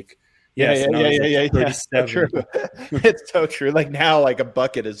goal. Like yeah. So true. It's so true. Like now, like a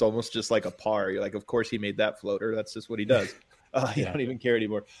bucket is almost just like a par. You're like, of course he made that floater. That's just what he does. You don't even care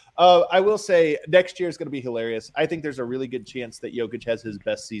anymore. I will say next year is going to be hilarious. I think there's a really good chance that Jokic has his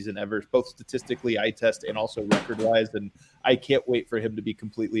best season ever, both statistically, eye test, and also record-wise. And I can't wait for him to be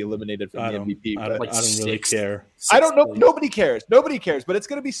completely eliminated from the MVP. I don't really care. I don't know. Nobody cares. But it's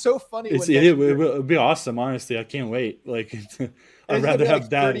going to be so funny. It'll be awesome. Honestly, I can't wait. Like, I'd rather have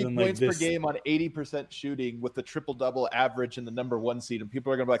that 30 than points like this. per game on 80% shooting with the triple-double average and the number 1 seed. And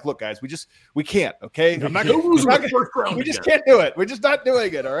people are going to be like, look, guys, we can't, okay? I'm not going to lose. We just can't do it. We're just not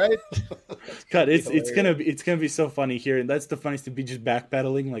doing it, all right? God, it's gonna be so funny here. And that's the funniest to be just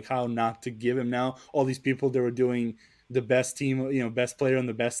backpedaling, like how not to give him now. All these people that were doing the best team, best player on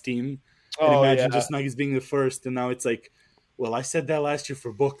the best team. And imagine just Nuggets being the first. And now it's like, well, I said that last year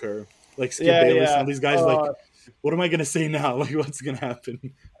for Booker. Like Skip Bayless and all these guys like, what am I going to say now? Like, what's going to happen?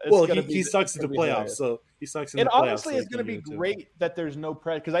 He sucks in the playoffs, so he sucks in the playoffs. And honestly, it's going to be great that there's no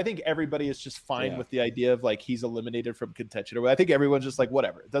pressure because I think everybody is just fine with the idea of like he's eliminated from contention. I think everyone's just like,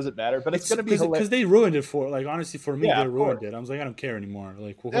 whatever, it doesn't matter. But it's going to be hilarious because they ruined it for honestly for me, they ruined it. I was like, I don't care anymore.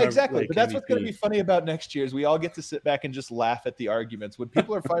 Like, exactly. But that's what's going to be funny about next year is we all get to sit back and just laugh at the arguments when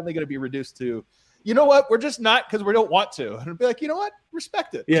people are finally going to be reduced to. you know what? We're just not because we don't want to. And I'd be like, you know what?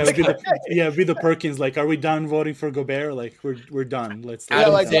 Respect it. Yeah, Like, be the Perkins. Like, are we done voting for Gobert? Like, we're done. Let's.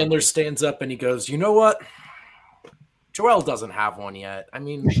 Adam like- Sandler stands up and he goes, you know what? Joel doesn't have one yet. I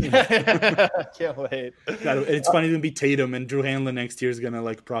mean, can't wait. It's funny to be Tatum, and Drew Hanlon next year is gonna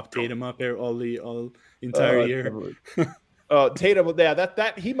like prop Tatum up there all entire year. Oh, Tatum, yeah,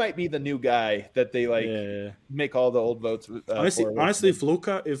 that he might be the new guy that they make all the old votes. Honestly, if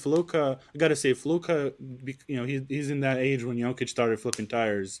Luka, I gotta say, if Luka, he's in that age when Jokic started flipping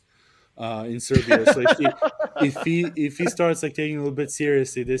tires in Serbia. So if he starts like taking a little bit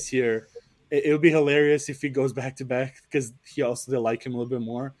seriously this year, it would be hilarious if he goes back to back because they like him a little bit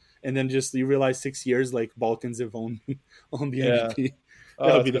more. And then just you realize 6 years like Balkans have owned the MVP.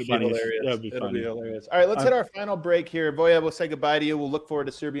 That would be the funniest. That would be funny. Hilarious. All right, let's hit our final break here. Voya, we'll say goodbye to you. We'll look forward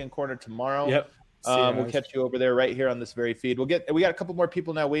to Serbian Corner tomorrow. Yep. We'll catch you over there right here on this very feed. We got a couple more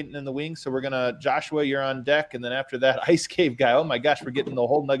people now waiting in the wings, so we're gonna Joshua, you're on deck, and then after that, Ice Cave guy. Oh my gosh, we're getting the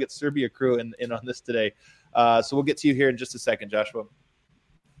whole Nuggets Serbia crew in on this today. So we'll get to you here in just a second, Joshua.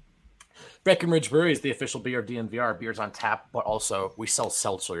 Breckenridge Brewery is the official beer of DNVR. Beer's on tap, but also we sell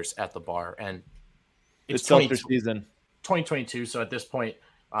seltzers at the bar, and it's seltzer season. 2022. So at this point,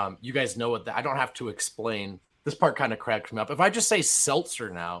 you guys know what I don't have to explain. This part kind of cracks me up. If I just say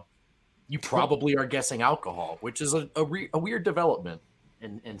seltzer now, you probably are guessing alcohol, which is a weird development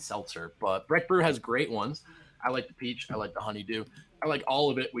in seltzer. But Breck Brew has great ones. I like the peach. I like the honeydew. I like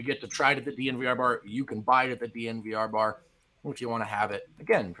all of it. We get to try it at the DNVR bar. You can buy it at the DNVR bar if you want to have it,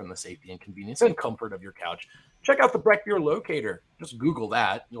 again, from the safety and convenience and comfort of your couch. Check out the Breck Beer Locator. Just Google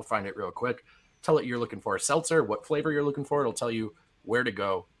that. You'll find it real quick. Tell it you're looking for a seltzer, what flavor you're looking for. It'll tell you where to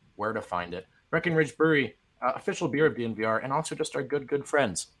go, where to find it. Breckenridge Brewery, official beer of DNVR, and also just our good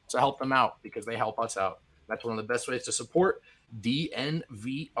friends. So help them out because they help us out. That's one of the best ways to support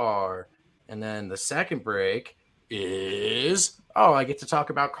DNVR. And then the second break is, I get to talk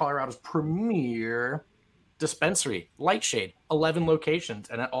about Colorado's premier dispensary, Lightshade, 11 locations.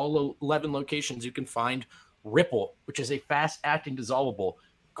 And at all 11 locations, you can find Ripple, which is a fast-acting dissolvable,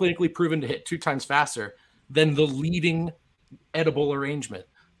 clinically proven to hit 2 times faster than the leading edible arrangement.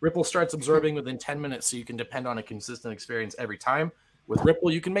 Ripple starts absorbing within 10 minutes, so you can depend on a consistent experience every time. With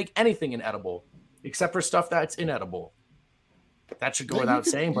Ripple, you can make anything inedible, except for stuff that's inedible. That should go without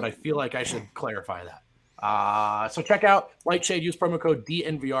saying, but I feel like I should clarify that. So check out Lightshade. Use promo code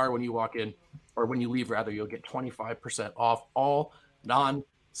DNVR when you walk in, or when you leave, rather. You'll get 25% off all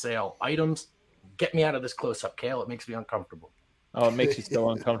non-sale items. Get me out of this close-up, Kale. It makes me uncomfortable. Oh, it makes you so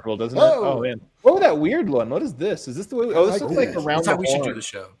uncomfortable, doesn't it? Oh, man. What was that weird one? What is this? Is this the way this is like around That's how we should do the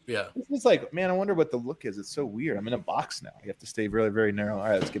show. Yeah. It's like, man, I wonder what the look is. It's so weird. I'm in a box now. You have to stay really, very narrow. All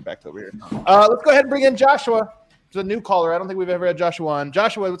right, let's get back to over here. Let's go ahead and bring in Joshua. It's a new caller. I don't think we've ever had Joshua on.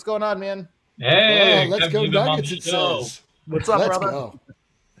 Joshua, what's going on, man? Hey, let's go Nuggets, it says. What's up, brother? Go.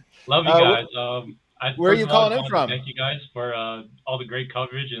 Love you guys. Where are you calling in from? Thank you guys for all the great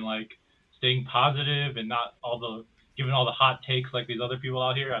coverage and like staying positive and not giving all the hot takes like these other people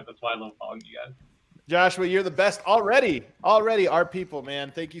out here. That's why I love following you guys. Joshua, you're the best already. Our people,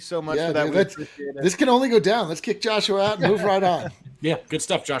 man. Thank you so much for that. Dude, this can only go down. Let's kick Joshua out and move right on. Yeah, good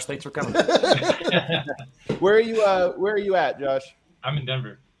stuff, Josh. Thanks for coming. Where are you at, Josh? I'm in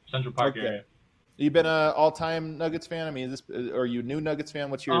Denver, Central Park area. You've been an all-time Nuggets fan? I mean, are you a new Nuggets fan?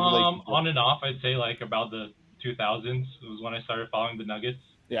 What's your relationship? On and off, I'd say like about the 2000s was when I started following the Nuggets.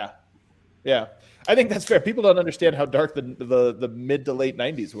 Yeah. I think that's fair. People don't understand how dark the mid to late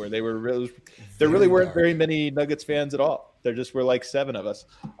 90s were. There really weren't very many Nuggets fans at all. There just were like 7 of us.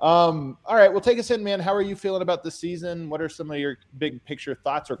 All right, well, take us in, man. How are you feeling about the season? What are some of your big picture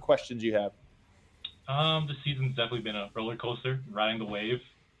thoughts or questions you have? The season's definitely been a roller coaster, riding the wave.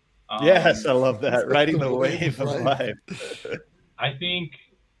 Yes, I love that. Riding the wave of life. I think,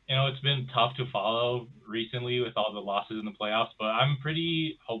 it's been tough to follow recently with all the losses in the playoffs, but I'm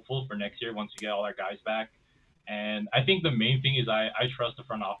pretty hopeful for next year once we get all our guys back. And I think the main thing is I trust the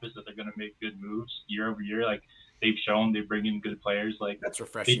front office that they're going to make good moves year over year. Like they've shown, they bring in good players. Like that's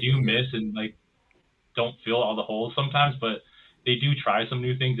refreshing. They do miss and like don't fill all the holes sometimes, but they do try some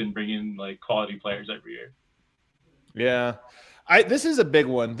new things and bring in like quality players every year. Yeah. This is a big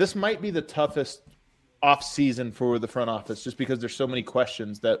one. This might be the toughest off season for the front office just because there's so many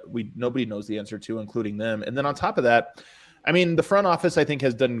questions that nobody knows the answer to, including them. And then on top of that, I mean, the front office, I think,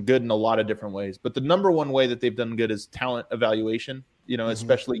 has done good in a lot of different ways. But the number one way that they've done good is talent evaluation,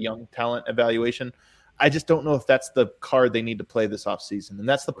 especially young talent evaluation. I just don't know if that's the card they need to play this offseason. And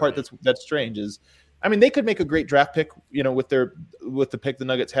that's the part that's strange is, I mean, they could make a great draft pick, with the pick the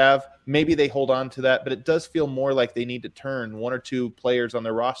Nuggets have. Maybe they hold on to that, but it does feel more like they need to turn 1 or 2 players on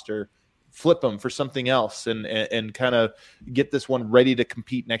their roster flip them for something else and kind of get this one ready to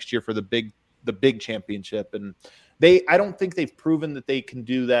compete next year for the big championship. And I don't think they've proven that they can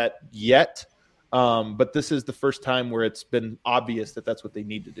do that yet. But this is the first time where it's been obvious that that's what they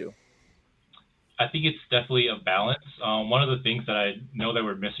need to do. I think it's definitely a balance. One of the things that I know that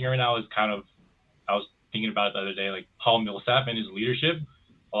we're missing right now is I was thinking about it the other day, like Paul Millsap and his leadership.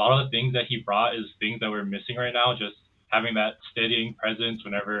 A lot of the things that he brought is things that we're missing right now. Just having that steadying presence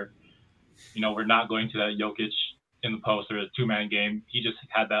whenever, we're not going to that Jokic in the post or a 2-man game. He just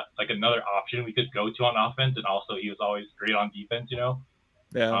had that like another option we could go to on offense, and also he was always great on defense.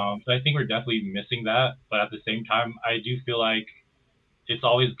 Yeah. So I think we're definitely missing that. But at the same time, I do feel like it's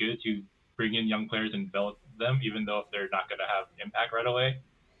always good to bring in young players and develop them, even though if they're not going to have impact right away.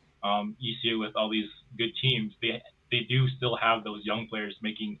 You see it with all these good teams. They do still have those young players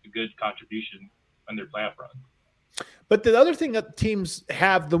making a good contribution on their playoff run. But the other thing that teams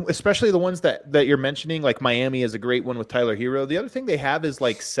have, especially the ones that you're mentioning, like Miami is a great one with Tyler Hero. The other thing they have is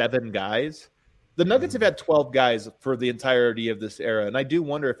like 7 guys. The Nuggets have had 12 guys for the entirety of this era, and I do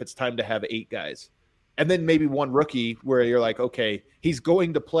wonder if it's time to have 8 guys. And then maybe one rookie where you're like, okay, he's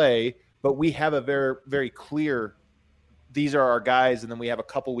going to play, but we have a very, very clear, these are our guys, and then we have a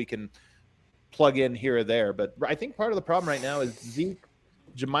couple we can plug in here or there. But I think part of the problem right now is Zeke,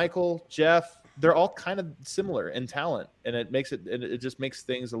 JaMychal, Jeff, they're all kind of similar in talent, and it just makes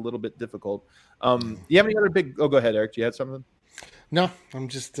things a little bit difficult. You have any other big? Oh, go ahead, Eric. Do you have something? No, I'm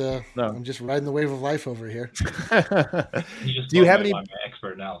just I'm just riding the wave of life over here. Do you have any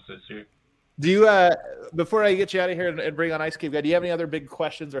expert analysis here? Do you before I get you out of here and bring on Ice Cave Guy, do you have any other big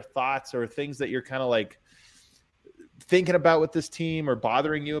questions or thoughts or things that you're kind of like thinking about with this team or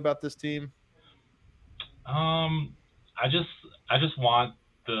bothering you about this team? I just want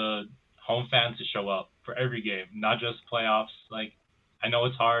the home fans to show up for every game, not just playoffs. Like, I know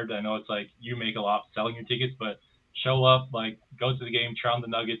it's hard. I know it's like you make a lot selling your tickets, but show up, like go to the game, cheer on the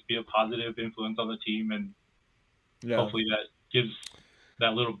Nuggets, be a positive influence on the team, and hopefully that gives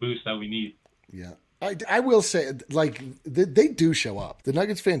that little boost that we need. Yeah. I will say, like, they do show up. The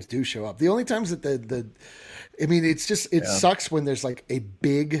Nuggets fans do show up. The only times that it sucks when there's like a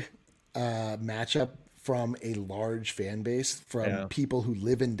big matchup from a large fan base, from people who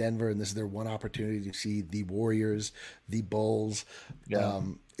live in Denver, and this is their one opportunity to see the Warriors, the Bulls,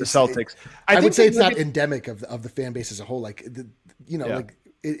 the Celtics. I would say it's not endemic of the fan base as a whole. Like,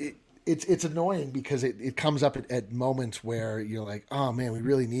 it's annoying because it comes up at moments where you're like, oh man, we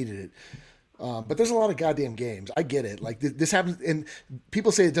really needed it. But there's a lot of goddamn games. I get it. Like this happens, and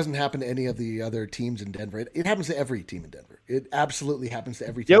people say it doesn't happen to any of the other teams in Denver. It happens to every team in Denver. It absolutely happens to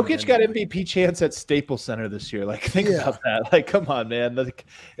every team. Jokic got MVP chance at Staples Center this year. Like, think about that. Like, come on, man. Like,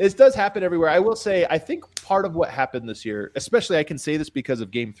 it does happen everywhere. I will say, I think part of what happened this year, especially I can say this because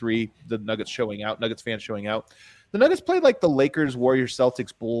of Game 3, the Nuggets fans showing out. The Nuggets played like the Lakers, Warriors,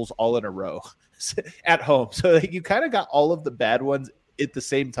 Celtics, Bulls all in a row at home. So you kind of got all of the bad ones at the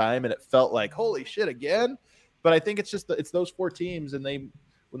same time, and it felt like holy shit again. But I think it's just it's those 4 teams, and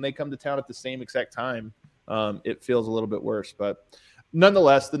when they come to town at the same exact time, it feels a little bit worse. But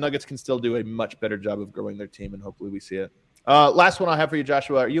nonetheless, the Nuggets can still do a much better job of growing their team, and hopefully we see it. Last one I'll have for you,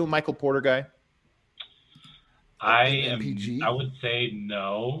 Joshua. Are you a Michael Porter guy? I would say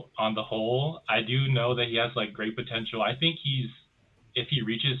no. On the whole, I do know that he has like great potential. I think if he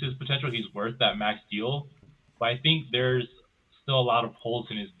reaches his potential, he's worth that max deal. But I think there's still a lot of holes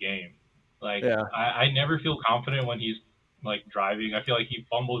in his game. Like, I never feel confident when he's like driving. I feel like he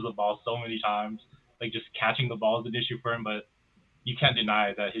fumbles the ball so many times. Like, just catching the ball is an issue for him, but you can't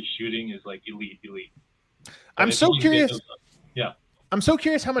deny that his shooting is like elite. I'm so curious. I'm so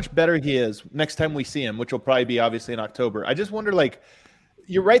curious how much better he is next time we see him, which will probably be obviously in October. I just wonder, like,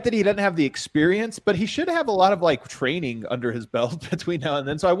 you're right that he doesn't have the experience, but he should have a lot of like training under his belt between now and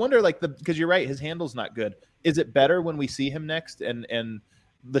then. So I wonder, like, because you're right, his handle's not good. Is it better when we see him next and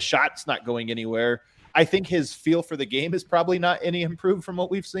the shot's not going anywhere? I think his feel for the game is probably not any improved from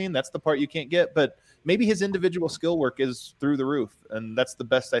what we've seen. That's the part you can't get, but maybe his individual skill work is through the roof, and that's the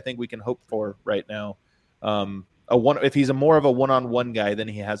best I think we can hope for right now. If he's more of a one-on-one guy than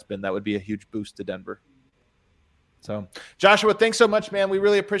he has been, that would be a huge boost to Denver. So, Joshua, thanks so much, man. We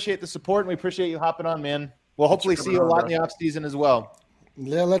really appreciate the support, and we appreciate you hopping on, man. We'll hopefully see you a lot in the offseason as well.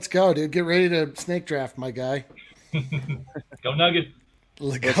 Yeah, let's go, dude. Get ready to snake draft, my guy. Go Nuggets.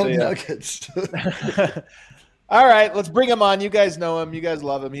 Go Nuggets. All right, let's bring him on. You guys know him. You guys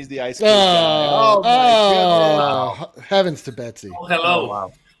love him. He's the Ice Cube guy. My goodness. Heavens to Betsy. Oh, hello. Oh,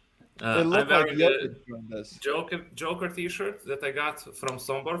 wow. I'm wearing the Joker t-shirt that I got from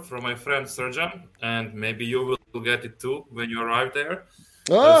Sombor from my friend Serjan, and maybe you will get it too when you arrive there.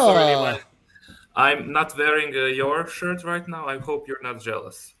 Sorry, Leland. I'm not wearing your shirt right now. I hope you're not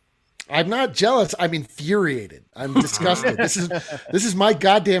jealous. I'm not jealous. I'm infuriated. I'm disgusted. This is my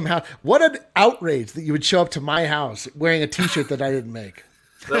goddamn house. What an outrage that you would show up to my house wearing a T-shirt that I didn't make.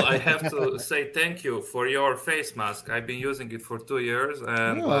 Well, I have to say thank you for your face mask. I've been using it for 2 years,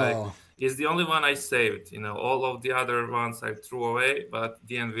 and it's the only one I saved. All of the other ones I threw away, but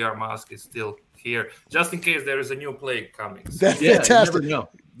the NVR mask is still here, just in case there is a new plague coming. That's fantastic. You never know.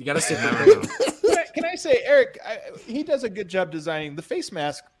 You got to sit there. Can I say, Eric, he does a good job designing the face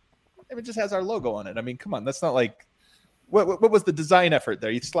mask. It just has our logo on it. I mean, come on. That's not like what was the design effort there?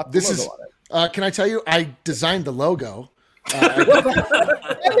 You slapped the logo on it. Can I tell you? I designed the logo.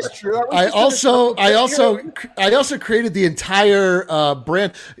 That is true. I also created the entire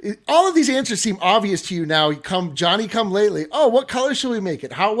brand. All of these answers seem obvious to you now. Come lately. Oh, what color should we make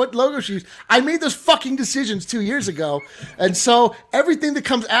it? What logo should we use? I made those fucking decisions 2 years ago, and so everything that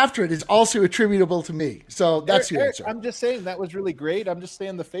comes after it is also attributable to me. So that's your answer. I'm just saying that was really great. I'm just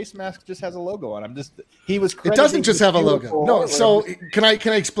saying the face mask just has a logo on. It doesn't just have a logo. No. So can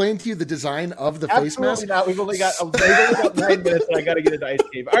I explain to you the design of the face mask? Not. We've only got 9 minutes, and I got to get into Ice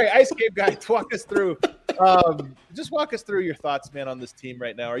Cave. All right, Ice Cave guy, walk us through. Just walk us through your thoughts, man, on this team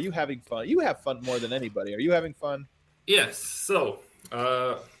right now. Are you having fun? You have fun more than anybody. Are you having fun? Yes. So,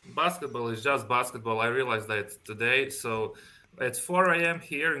 basketball is just basketball. I realized that today. So, at 4 a.m.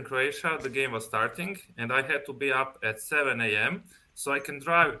 here in Croatia, the game was starting, and I had to be up at 7 a.m. so I can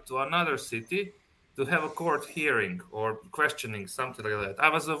drive to another city to have a court hearing or questioning, something like that. I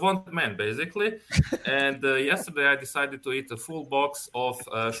was a wanted man, basically. And yesterday I decided to eat a full box of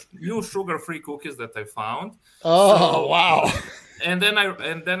new sugar-free cookies that I found. Oh, wow. And then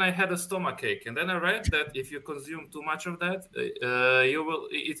I had a stomach ache. And then I read that if you consume too much of that,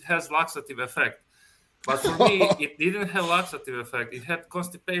 it has laxative effect. But for me, it didn't have laxative effect. It had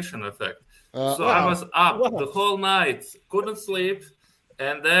constipation effect. So I was up the whole night, couldn't sleep.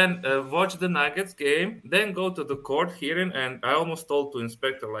 And then watch the Nuggets game, then go to the court hearing, and I almost told to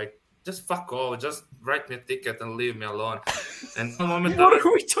inspector, just fuck off, just write me a ticket and leave me alone. And one moment what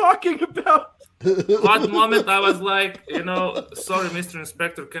are we talking about? One moment I was like, sorry, Mr.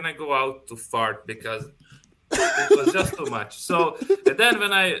 Inspector, can I go out to fart? Because it was just too much. So, and then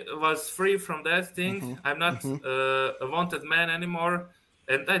when I was free from that thing, I'm not a wanted man anymore.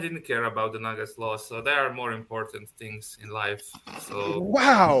 And I didn't care about the Nuggets loss, so there are more important things in life. So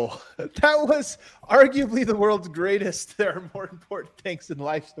wow, that was arguably the world's greatest. There are more important things in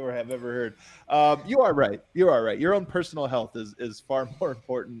life story I've ever heard. You are right. Your own personal health is far more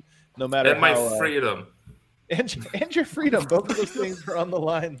important, no matter my freedom. And your freedom. Both of those things are on the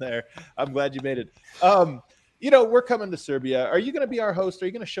line there. I'm glad you made it. We're coming to Serbia. Are you going to be our host? Are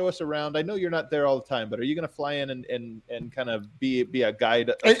you going to show us around? I know you're not there all the time, but are you going to fly in and kind of be a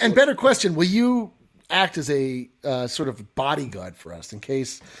guide? And better question, will you act as a sort of bodyguard for us in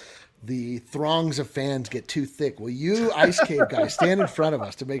case the throngs of fans get too thick? Will you, Ice Cave guy, stand in front of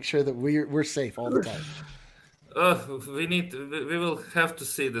us to make sure that we're safe all the time? We will have to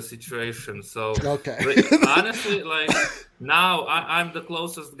see the situation. So okay. Honestly, now I'm the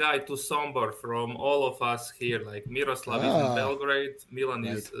closest guy to Sombor from all of us here. Miroslav is in Belgrade,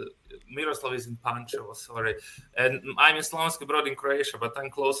 Miroslav is in Pančevo, sorry, and I'm in Slavonski Brod in Croatia, but I'm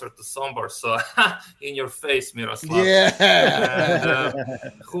closer to Sombor. So in your face, Miroslav. Yeah.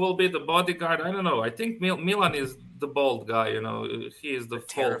 And, who will be the bodyguard? I don't know. I think Milan is the bold guy. He is the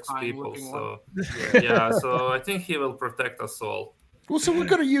folks people. So so I think he will protect us all. Well, so what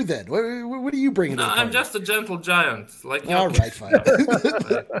good are you then? What are you bringing? No, I'm just a gentle giant. All right, fine.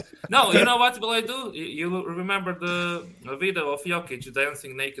 No, you know what will I do? You remember the video of Jokic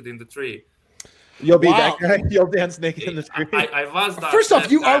dancing naked in the tree? You'll be that guy. You'll dance naked in the tree. I was that. First off,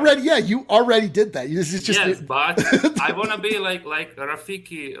 you already did that. This is just yes, but I want to be like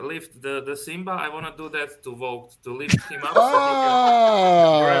Rafiki lift the Simba. I want to do that to Vogt, to lift him up so he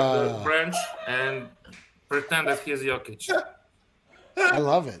can grab the branch and pretend that he's Jokic. I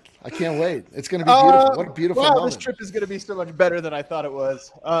love it. I can't wait. It's going to be beautiful. What a beautiful moment. This trip is going to be so much better than I thought it was.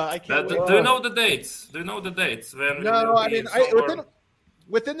 I can't wait. Do you know the dates? When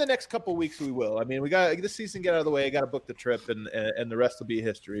within the next couple of weeks we will. I mean, we got this season get out of the way. I got to book the trip, and the rest will be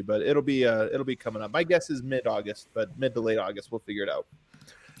history. But it'll be coming up. My guess is mid-August, but mid to late August, we'll figure it out.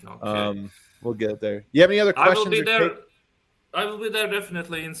 Okay. We'll get it there. You have any other questions? I will be there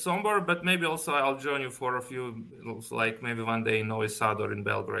definitely in Sombor, but maybe also I'll join you for a few, maybe one day in Novi Sad or in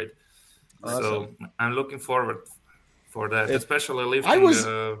Belgrade. Awesome. So I'm looking forward for that, especially lifting. I was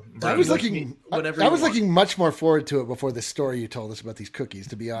Brandon. looking much more forward to it before the story you told us about these cookies.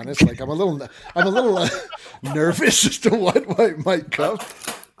 To be honest, like I'm a little nervous as to what might come.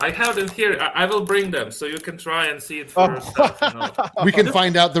 I have them here. I will bring them so you can try and see it for yourself. You know. We can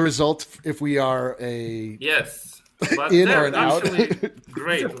find out the result if we are a yes, but in they're or an out. actually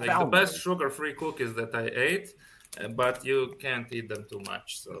great. Like the best sugar-free cookies that I ate, but you can't eat them too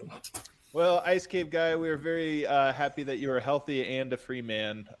much. So. Well, Ice Cave Guy, we are very happy that you are healthy and a free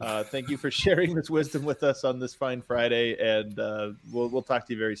man. Thank you for sharing this wisdom with us on this fine Friday, and we'll talk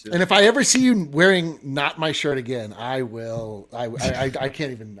to you very soon. And if I ever see you wearing not my shirt again, I will. I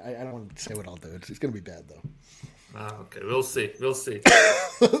can't even. I don't want to say what I'll do. It's going to be bad though. Okay, we'll see.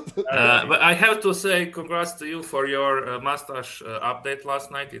 But I have to say, congrats to you for your mustache update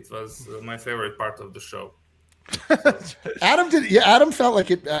last night. It was my favorite part of the show. Adam did. Yeah, Adam felt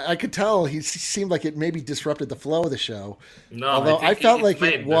like it. I could tell he seemed like it maybe disrupted the flow of the show. No, although I felt like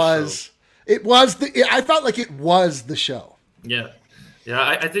it was. I felt like it was the show. Yeah.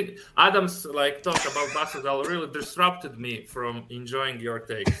 I think Adam's talk about basketball really disrupted me from enjoying your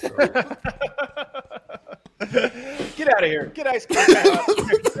take. So. Get out of here! Get Ice Cream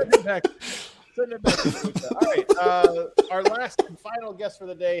back! Send it back. All right. Our last and final guest for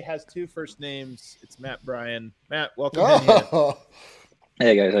the day has two first names. It's Matt Bryan. Matt, welcome.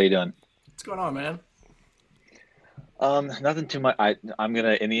 Hey guys, how you doing? What's going on, man? Nothing too much. I'm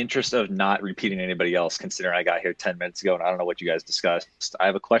gonna, in the interest of not repeating anybody else, considering I got here 10 minutes ago and I don't know what you guys discussed. I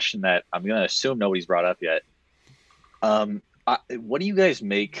have a question that I'm gonna assume nobody's brought up yet. What do you guys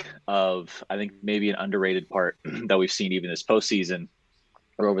make of? I think maybe an underrated part that we've seen even this postseason,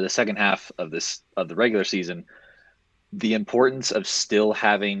 or over the second half of the regular season, the importance of still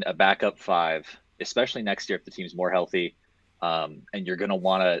having a backup five, especially next year if the team's more healthy, and you're going to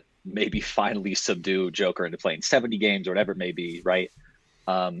want to maybe finally subdue Joker into playing 70 games or whatever it may be, right?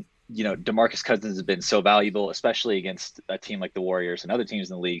 DeMarcus Cousins has been so valuable, especially against a team like the Warriors and other teams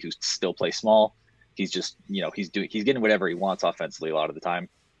in the league who still play small. He's just, he's getting whatever he wants offensively a lot of the time.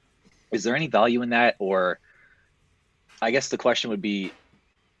 Is there any value in that? Or I guess the question would be,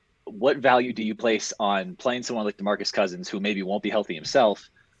 what value do you place on playing someone like DeMarcus Cousins, who maybe won't be healthy himself,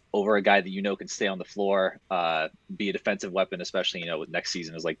 over a guy that can stay on the floor, be a defensive weapon, especially with next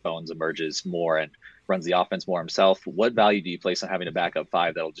season as Bones emerges more and runs the offense more himself? What value do you place on having a backup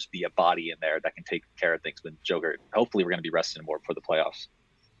five that'll just be a body in there that can take care of things when Joker? Hopefully, we're going to be resting more for the playoffs.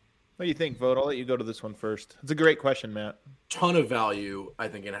 What do you think, Vogt? I'll let you go to this one first. It's a great question, Matt. Ton of value, I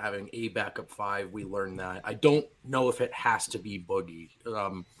think, in having a backup five. We learned that. I don't know if it has to be Boogie.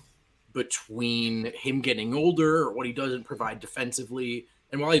 Between him getting older or what he doesn't provide defensively,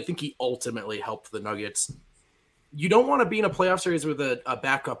 and while I think he ultimately helped the Nuggets, you don't want to be in a playoff series with a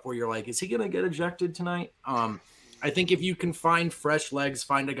backup where you're like, is he going to get ejected tonight? I think if you can find fresh legs,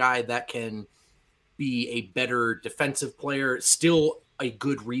 find a guy that can be a better defensive player, still a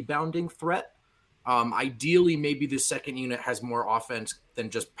good rebounding threat. Ideally, maybe the second unit has more offense than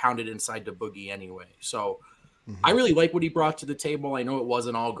just pounded inside to Boogie anyway. So I really like what he brought to the table. I know it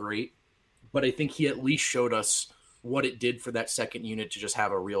wasn't all great, but I think he at least showed us what it did for that second unit to just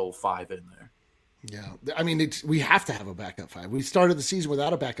have a real five in there. Yeah, I mean, we have to have a backup five. We started the season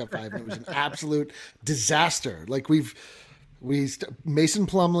without a backup five, and it was an absolute disaster. Mason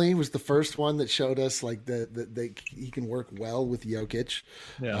Plumlee was the first one that showed us that he can work well with Jokic.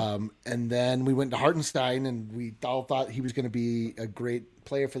 Yeah. And then we went to Hartenstein, and we all thought he was going to be a great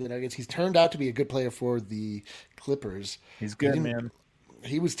player for the Nuggets. He's turned out to be a good player for the Clippers. He's good, man.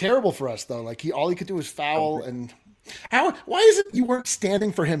 He was terrible for us, though. All he could do was foul. And why is it you weren't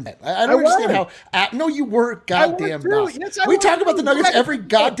standing for him then? I don't understand how. No, you weren't goddamn not. Yes, we talk about the Nuggets every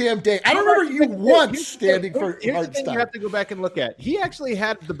goddamn day. I don't remember you once standing for Here's the thing Hartenstein. you have to go back and look at. He actually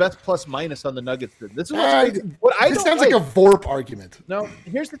had the best plus minus on the Nuggets. This is this sounds like a VORP argument. No,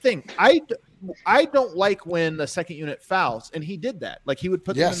 here's the thing. I don't like when the second unit fouls, and he did that. He would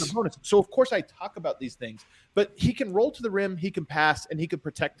put them in the bonus. So of course I talk about these things. But he can roll to the rim, he can pass, and he can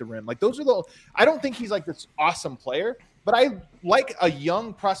protect the rim. Those are I don't think he's this awesome player, but I like a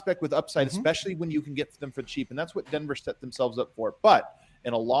young prospect with upside, especially when you can get them for cheap. And that's what Denver set themselves up for. But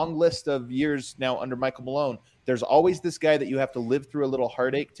in a long list of years now under Michael Malone, there's always this guy that you have to live through a little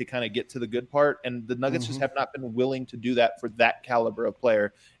heartache to kind of get to the good part. And the Nuggets just have not been willing to do that for that caliber of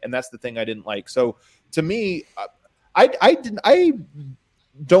player. And that's the thing I didn't like. So to me, I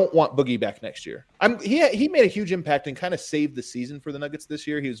don't want Boogie back next year. He made a huge impact and kind of saved the season for the Nuggets this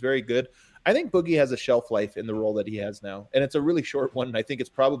year. He was very good. I think Boogie has a shelf life in the role that he has now, and it's a really short one. I think it's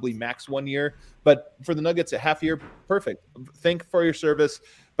probably max 1 year, but for the Nuggets, a half year, perfect. Thank for your service,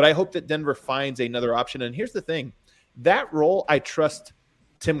 but I hope that Denver finds another option. And here's the thing. That role, I trust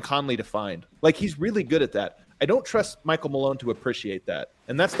Tim Conley to find. Like, he's really good at that. I don't trust Michael Malone to appreciate that.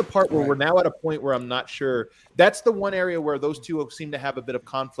 And that's the part where we're now at a point where I'm not sure. That's the one area where those two seem to have a bit of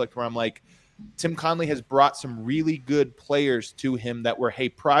conflict, where I'm like, Tim Conley has brought some really good players to him that were, hey,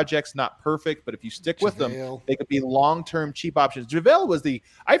 projects not perfect, but if you stick with them, they could be long-term cheap options. I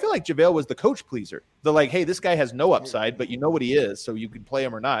feel like JaVale was the coach pleaser. The like, hey, this guy has no upside, but you know what he is, so you can play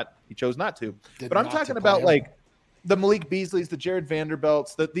him or not. He chose not to. But I'm talking about like the Malik Beasleys, the Jared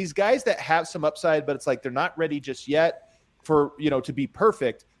Vanderbilts, these guys that have some upside, but it's like they're not ready just yet for, to be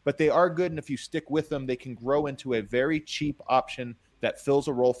perfect, but they are good. And if you stick with them, they can grow into a very cheap option that fills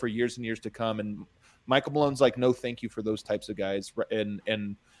a role for years and years to come. And Michael Malone's like, no, thank you for those types of guys.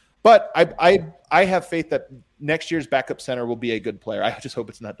 But I have faith that next year's backup center will be a good player. I just hope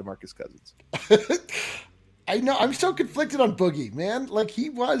it's not DeMarcus Cousins. I know. I'm so conflicted on Boogie, man. Like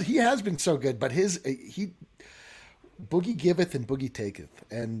he has been so good, but Boogie giveth and Boogie taketh.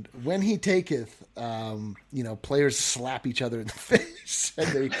 And when he taketh, players slap each other in the face and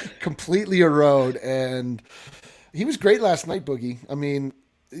they completely erode. And he was great last night, Boogie. I mean,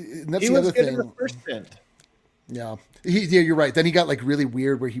 that's the other thing. He was good in the first stint. Yeah. You're right. Then he got like really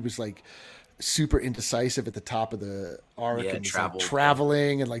weird where he was like super indecisive at the top of the arc and was, like,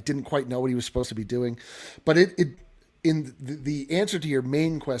 traveling and like didn't quite know what he was supposed to be doing. But in the answer to your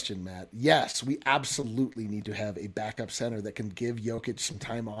main question, Matt, yes, we absolutely need to have a backup center that can give Jokic some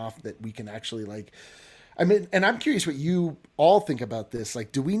time off that we can actually and I'm curious what you all think about this.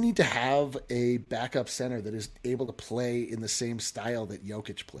 Like, do we need to have a backup center that is able to play in the same style that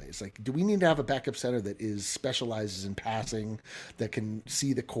Jokic plays? Like, do we need to have a backup center that specializes in passing, that can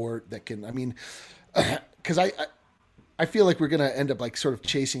see the court, because I feel like we're going to end up like sort of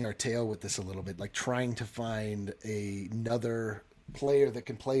chasing our tail with this a little bit, like trying to find another player that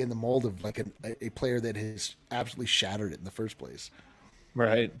can play in the mold of like a player that has absolutely shattered it in the first place.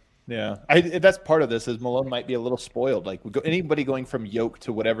 Right. Yeah. That's part of this is Malone might be a little spoiled. Like anybody going from Yoke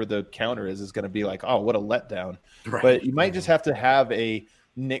to whatever the counter is going to be like, oh, what a letdown. Right. But you might just have to have a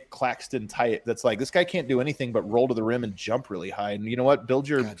Nick Claxton type that's like, this guy can't do anything but roll to the rim and jump really high. And you know what? Build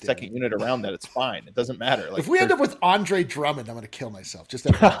your second unit around that. It's fine. It doesn't matter. Like, if we end up with Andre Drummond, I'm going to kill myself. Just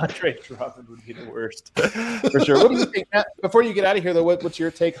Andre Drummond would be the worst for sure. What do you think, Matt? Before you get out of here, though, what's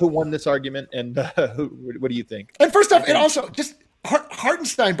your take? Who won this argument, and what do you think? And first off, and also just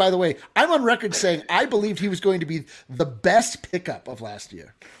Hartenstein, by the way, I'm on record saying I believed he was going to be the best pickup of last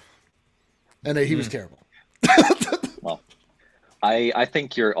year, and he was terrible. Well, I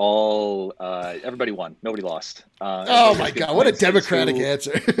think you're all everybody won, nobody lost. Oh my god, what a democratic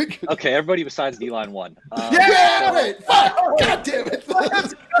answer! Okay, everybody besides D-line won. Wait, fuck! God damn it!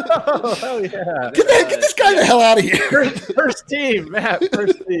 Let's go! Hell yeah! Get this guy the hell out of here! First team, Matt.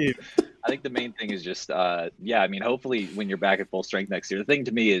 First team. I think the main thing is just, hopefully when you're back at full strength next year, the thing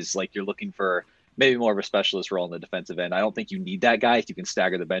to me is like you're looking for maybe more of a specialist role in the defensive end. I don't think you need that guy if you can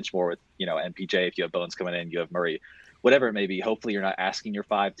stagger the bench more with, MPJ, if you have Bones coming in, you have Murray, whatever it may be. Hopefully you're not asking your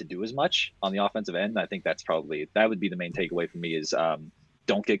five to do as much on the offensive end. I think that would be the main takeaway for me is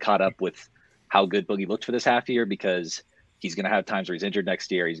don't get caught up with how good Boogie looked for this half year, because he's going to have times where he's injured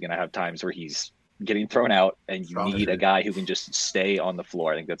next year. He's going to have times where he's getting thrown out, and you need a guy who can just stay on the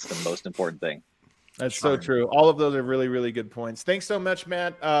floor. I think that's the most important thing. That's so true. All of those are really, really good points. Thanks so much,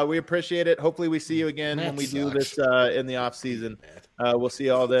 Matt. We appreciate it. Hopefully we see you again when we do this in the off season. We'll see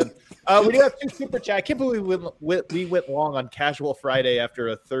you all then. We do have 2 super chat. I can't believe we went long on Casual Friday after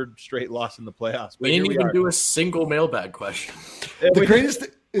a third straight loss in the playoffs. We didn't even do a single mailbag question. The greatest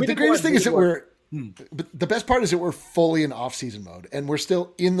thing is that we're But the best part is that we're fully in off-season mode, and we're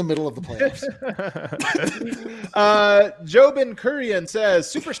still in the middle of the playoffs. Jobin Kurian says,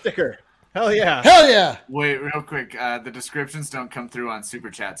 super sticker. Hell yeah. Hell yeah. Wait, real quick. The descriptions don't come through on Super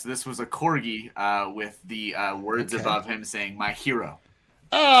Chat. So this was a corgi with the words above him saying, my hero.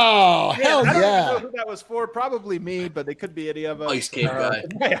 Oh, hell I don't yeah. know who that was for. Probably me, but it could be any of us. Ice Cave guy.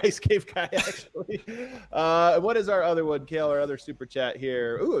 My Ice Cave guy, actually. What is our other one, Kale? Our other super chat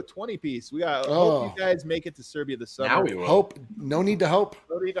here. Ooh, a 20-piece. We got. Hope you guys make it to Serbia this summer. Now we will. Hope. No need to hope.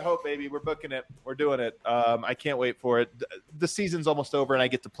 No need to hope, baby. We're booking it. We're doing it. I can't wait for it. The season's almost over, and I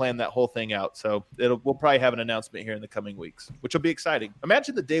get to plan that whole thing out. So we'll probably have an announcement here in the coming weeks, which will be exciting.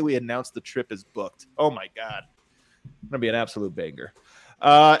 Imagine the day we announce the trip is booked. Oh my God, it's gonna be an absolute banger.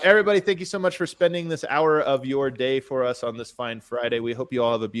 Everybody, thank you so much for spending this hour of your day for us on this fine Friday. We hope you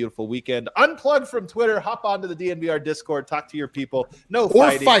all have a beautiful weekend. Unplug from Twitter, hop onto the DNVR Discord, talk to your people. No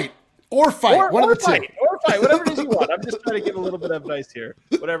fighting. Or fight. One of the two. Or fight, whatever it is you want. I'm just trying to give a little bit of advice here.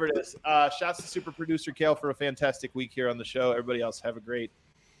 Whatever it is. Shouts to super producer Kale for a fantastic week here on the show. Everybody else, have a great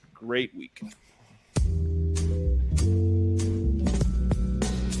week.